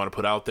anything that you want to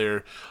put out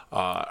there?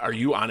 Are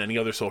you on any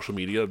other social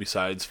media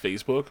besides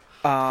Facebook?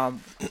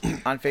 On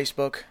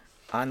Facebook,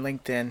 on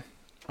LinkedIn.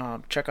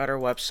 Check out our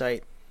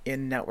website,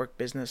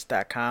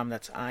 InNetworkBusiness.com.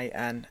 That's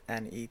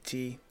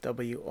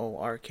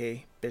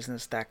INNETWORK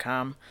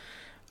business.com.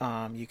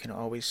 You can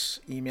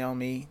always email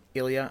me,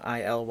 Ilya,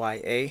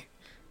 ILYA,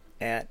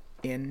 at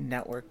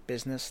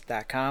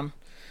InNetworkBusiness.com.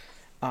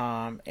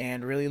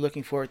 And really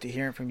looking forward to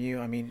hearing from you.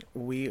 I mean,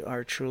 we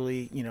are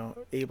truly,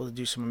 able to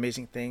do some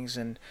amazing things,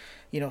 and,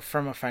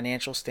 from a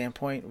financial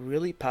standpoint,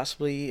 really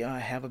possibly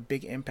have a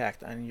big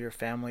impact on your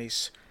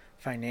family's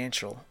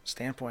financial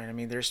standpoint. I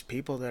mean, there's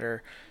people that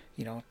are,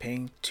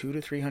 paying $200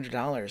 to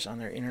 $300 on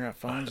their internet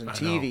phones and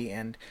TV,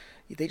 and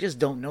they just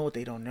don't know what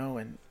they don't know.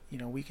 And,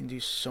 we can do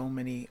so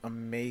many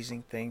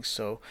amazing things.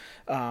 So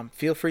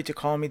feel free to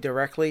call me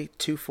directly,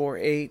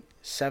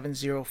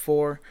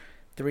 248-704-3006,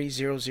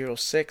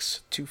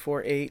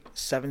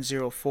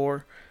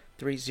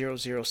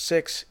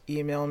 248-704-3006.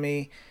 Email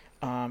me.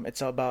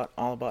 It's all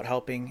about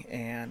helping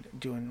and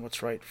doing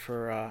what's right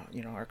for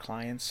our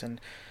clients.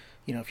 And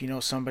if you know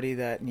somebody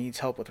that needs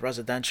help with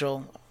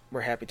residential,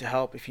 we're happy to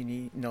help. If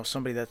you know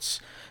somebody that's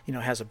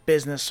has a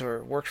business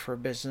or works for a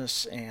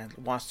business and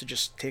wants to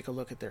just take a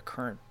look at their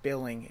current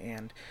billing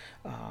and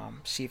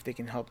see if they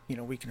can help,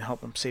 we can help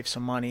them save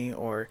some money,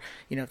 or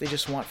if they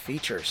just want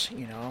features,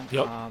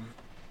 Yep.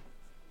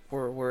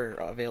 We're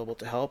available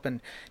to help.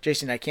 And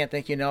Jason, I can't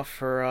thank you enough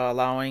for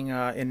allowing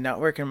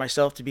InNetwork and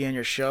myself to be on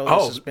your show.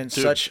 This has been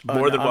such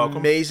an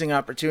amazing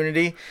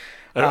opportunity.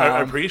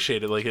 I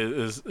appreciate it. Like,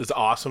 it's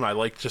awesome. I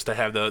like just to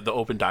have the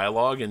open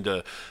dialogue and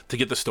to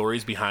get the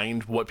stories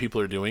behind what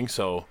people are doing.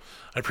 So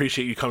I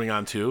appreciate you coming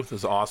on too. This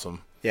is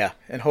awesome. Yeah,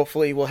 and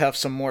hopefully we'll have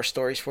some more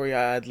stories for you.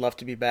 I'd love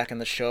to be back on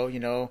the show,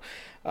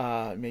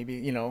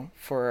 maybe,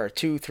 for our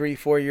 2, 3,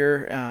 4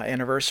 year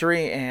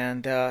anniversary,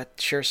 and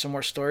share some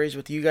more stories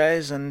with you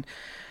guys, and,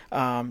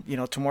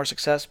 to more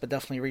success, but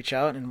definitely reach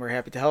out, and we're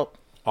happy to help.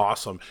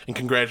 Awesome. And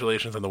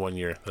congratulations on the 1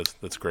 year.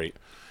 That's great.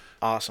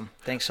 Awesome.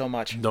 Thanks so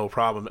much. No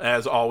problem.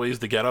 As always,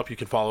 The Get Up, you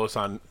can follow us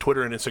on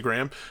Twitter and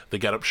Instagram, The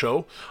Get Up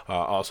Show.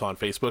 Also on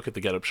Facebook at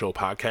The Get Up Show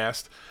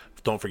Podcast.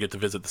 Don't forget to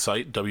visit the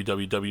site,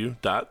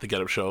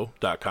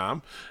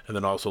 www.thegetupshow.com. And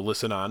then also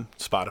listen on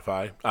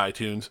Spotify,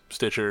 iTunes,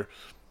 Stitcher,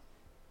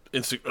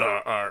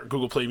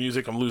 Google Play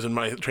Music. I'm losing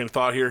my train of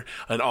thought here.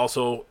 And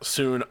also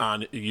soon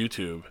on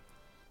YouTube.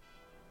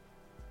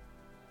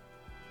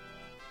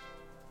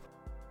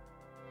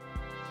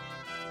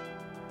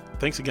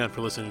 Thanks again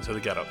for listening to The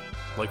Get Up.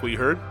 Like what you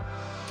heard?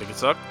 Think it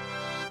sucked?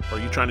 Or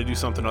are you trying to do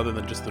something other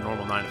than just the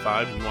normal 9 to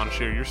 5 and you want to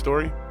share your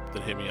story?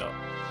 Then hit me up.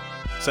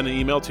 Send an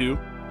email to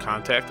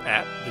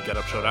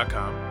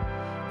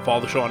contact@thegetupshow.com.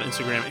 Follow the show on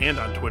Instagram and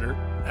on Twitter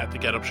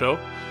 @thegetupshow.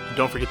 And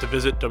don't forget to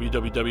visit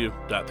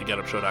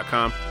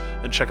www.thegetupshow.com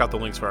and check out the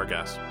links for our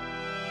guests.